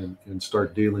and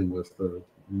start dealing with the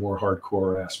more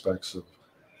hardcore aspects of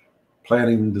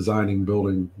planning, designing,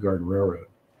 building Garden Railroad,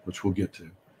 which we'll get to.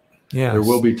 Yeah, there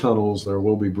will be tunnels, there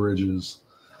will be bridges,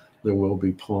 there will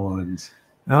be ponds.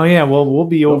 Oh yeah, well we'll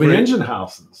be over the engine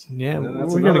houses. Yeah, and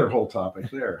that's another whole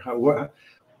topic there.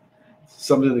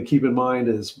 Something to keep in mind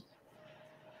is,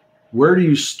 where do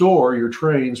you store your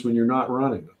trains when you're not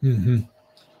running them?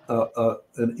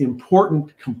 Mm-hmm. An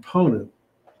important component,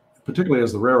 particularly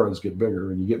as the railroads get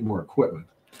bigger and you get more equipment.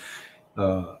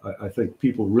 I think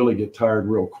people really get tired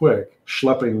real quick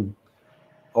schlepping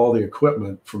all the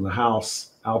equipment from the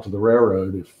house out to the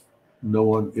railroad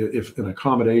if an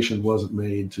accommodation wasn't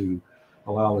made to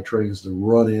allow the trains to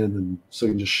run in, and so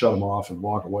you can just shut them off and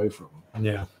walk away from them.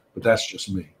 Yeah. But that's just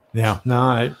me. Yeah. No,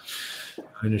 I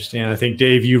understand. I think,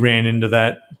 Dave, you ran into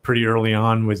that pretty early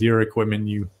on with your equipment.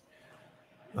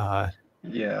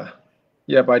 Yeah.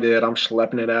 Yep, I did. I'm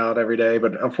schlepping it out every day,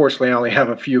 but unfortunately I only have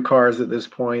a few cars at this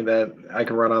point that I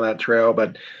can run on that trail.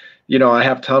 But I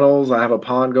have tunnels, I have a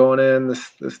pond going in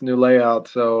this new layout.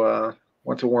 So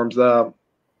once it warms up,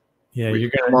 yeah, you're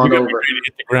gonna be ready to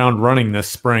hit the ground running this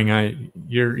spring.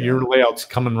 Your layout's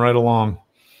coming right along.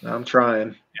 I'm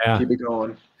trying. Yeah, keep it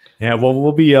going. Yeah, well,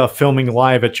 we'll be filming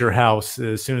live at your house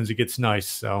as soon as it gets nice.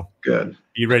 So good.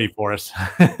 Be ready for us.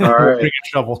 All right. Bring a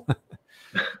shovel.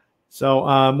 So,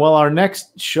 well, our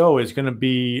next show is going to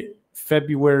be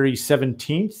February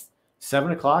 17th,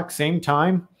 7 o'clock, same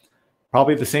time,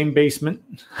 probably the same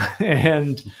basement.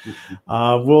 And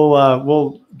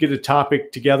we'll get a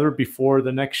topic together before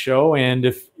the next show. And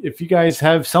if you guys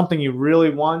have something you really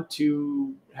want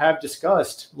to have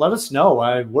discussed, let us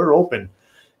know. We're open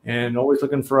and always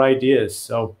looking for ideas.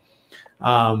 So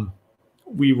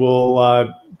we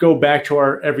will go back to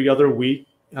our every other week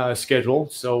schedule.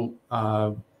 So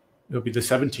it'll be the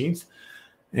 17th.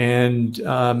 And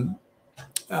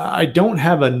I don't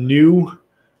have a new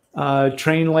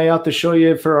train layout to show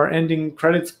you for our ending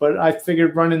credits, but I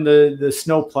figured running the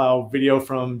snowplow video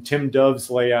from Tim Dove's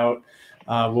layout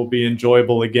will be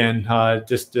enjoyable again,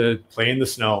 just to play in the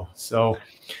snow. So,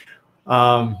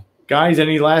 guys,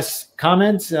 any last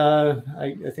comments?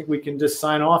 I think we can just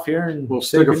sign off here, and we'll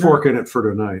stick a fork in it for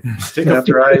tonight. That's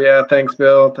right. Yeah. Thanks,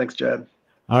 Bill. Thanks, Jed.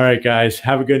 All right, guys.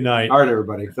 Have a good night. All right,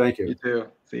 everybody. Thank you. You too.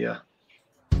 See ya.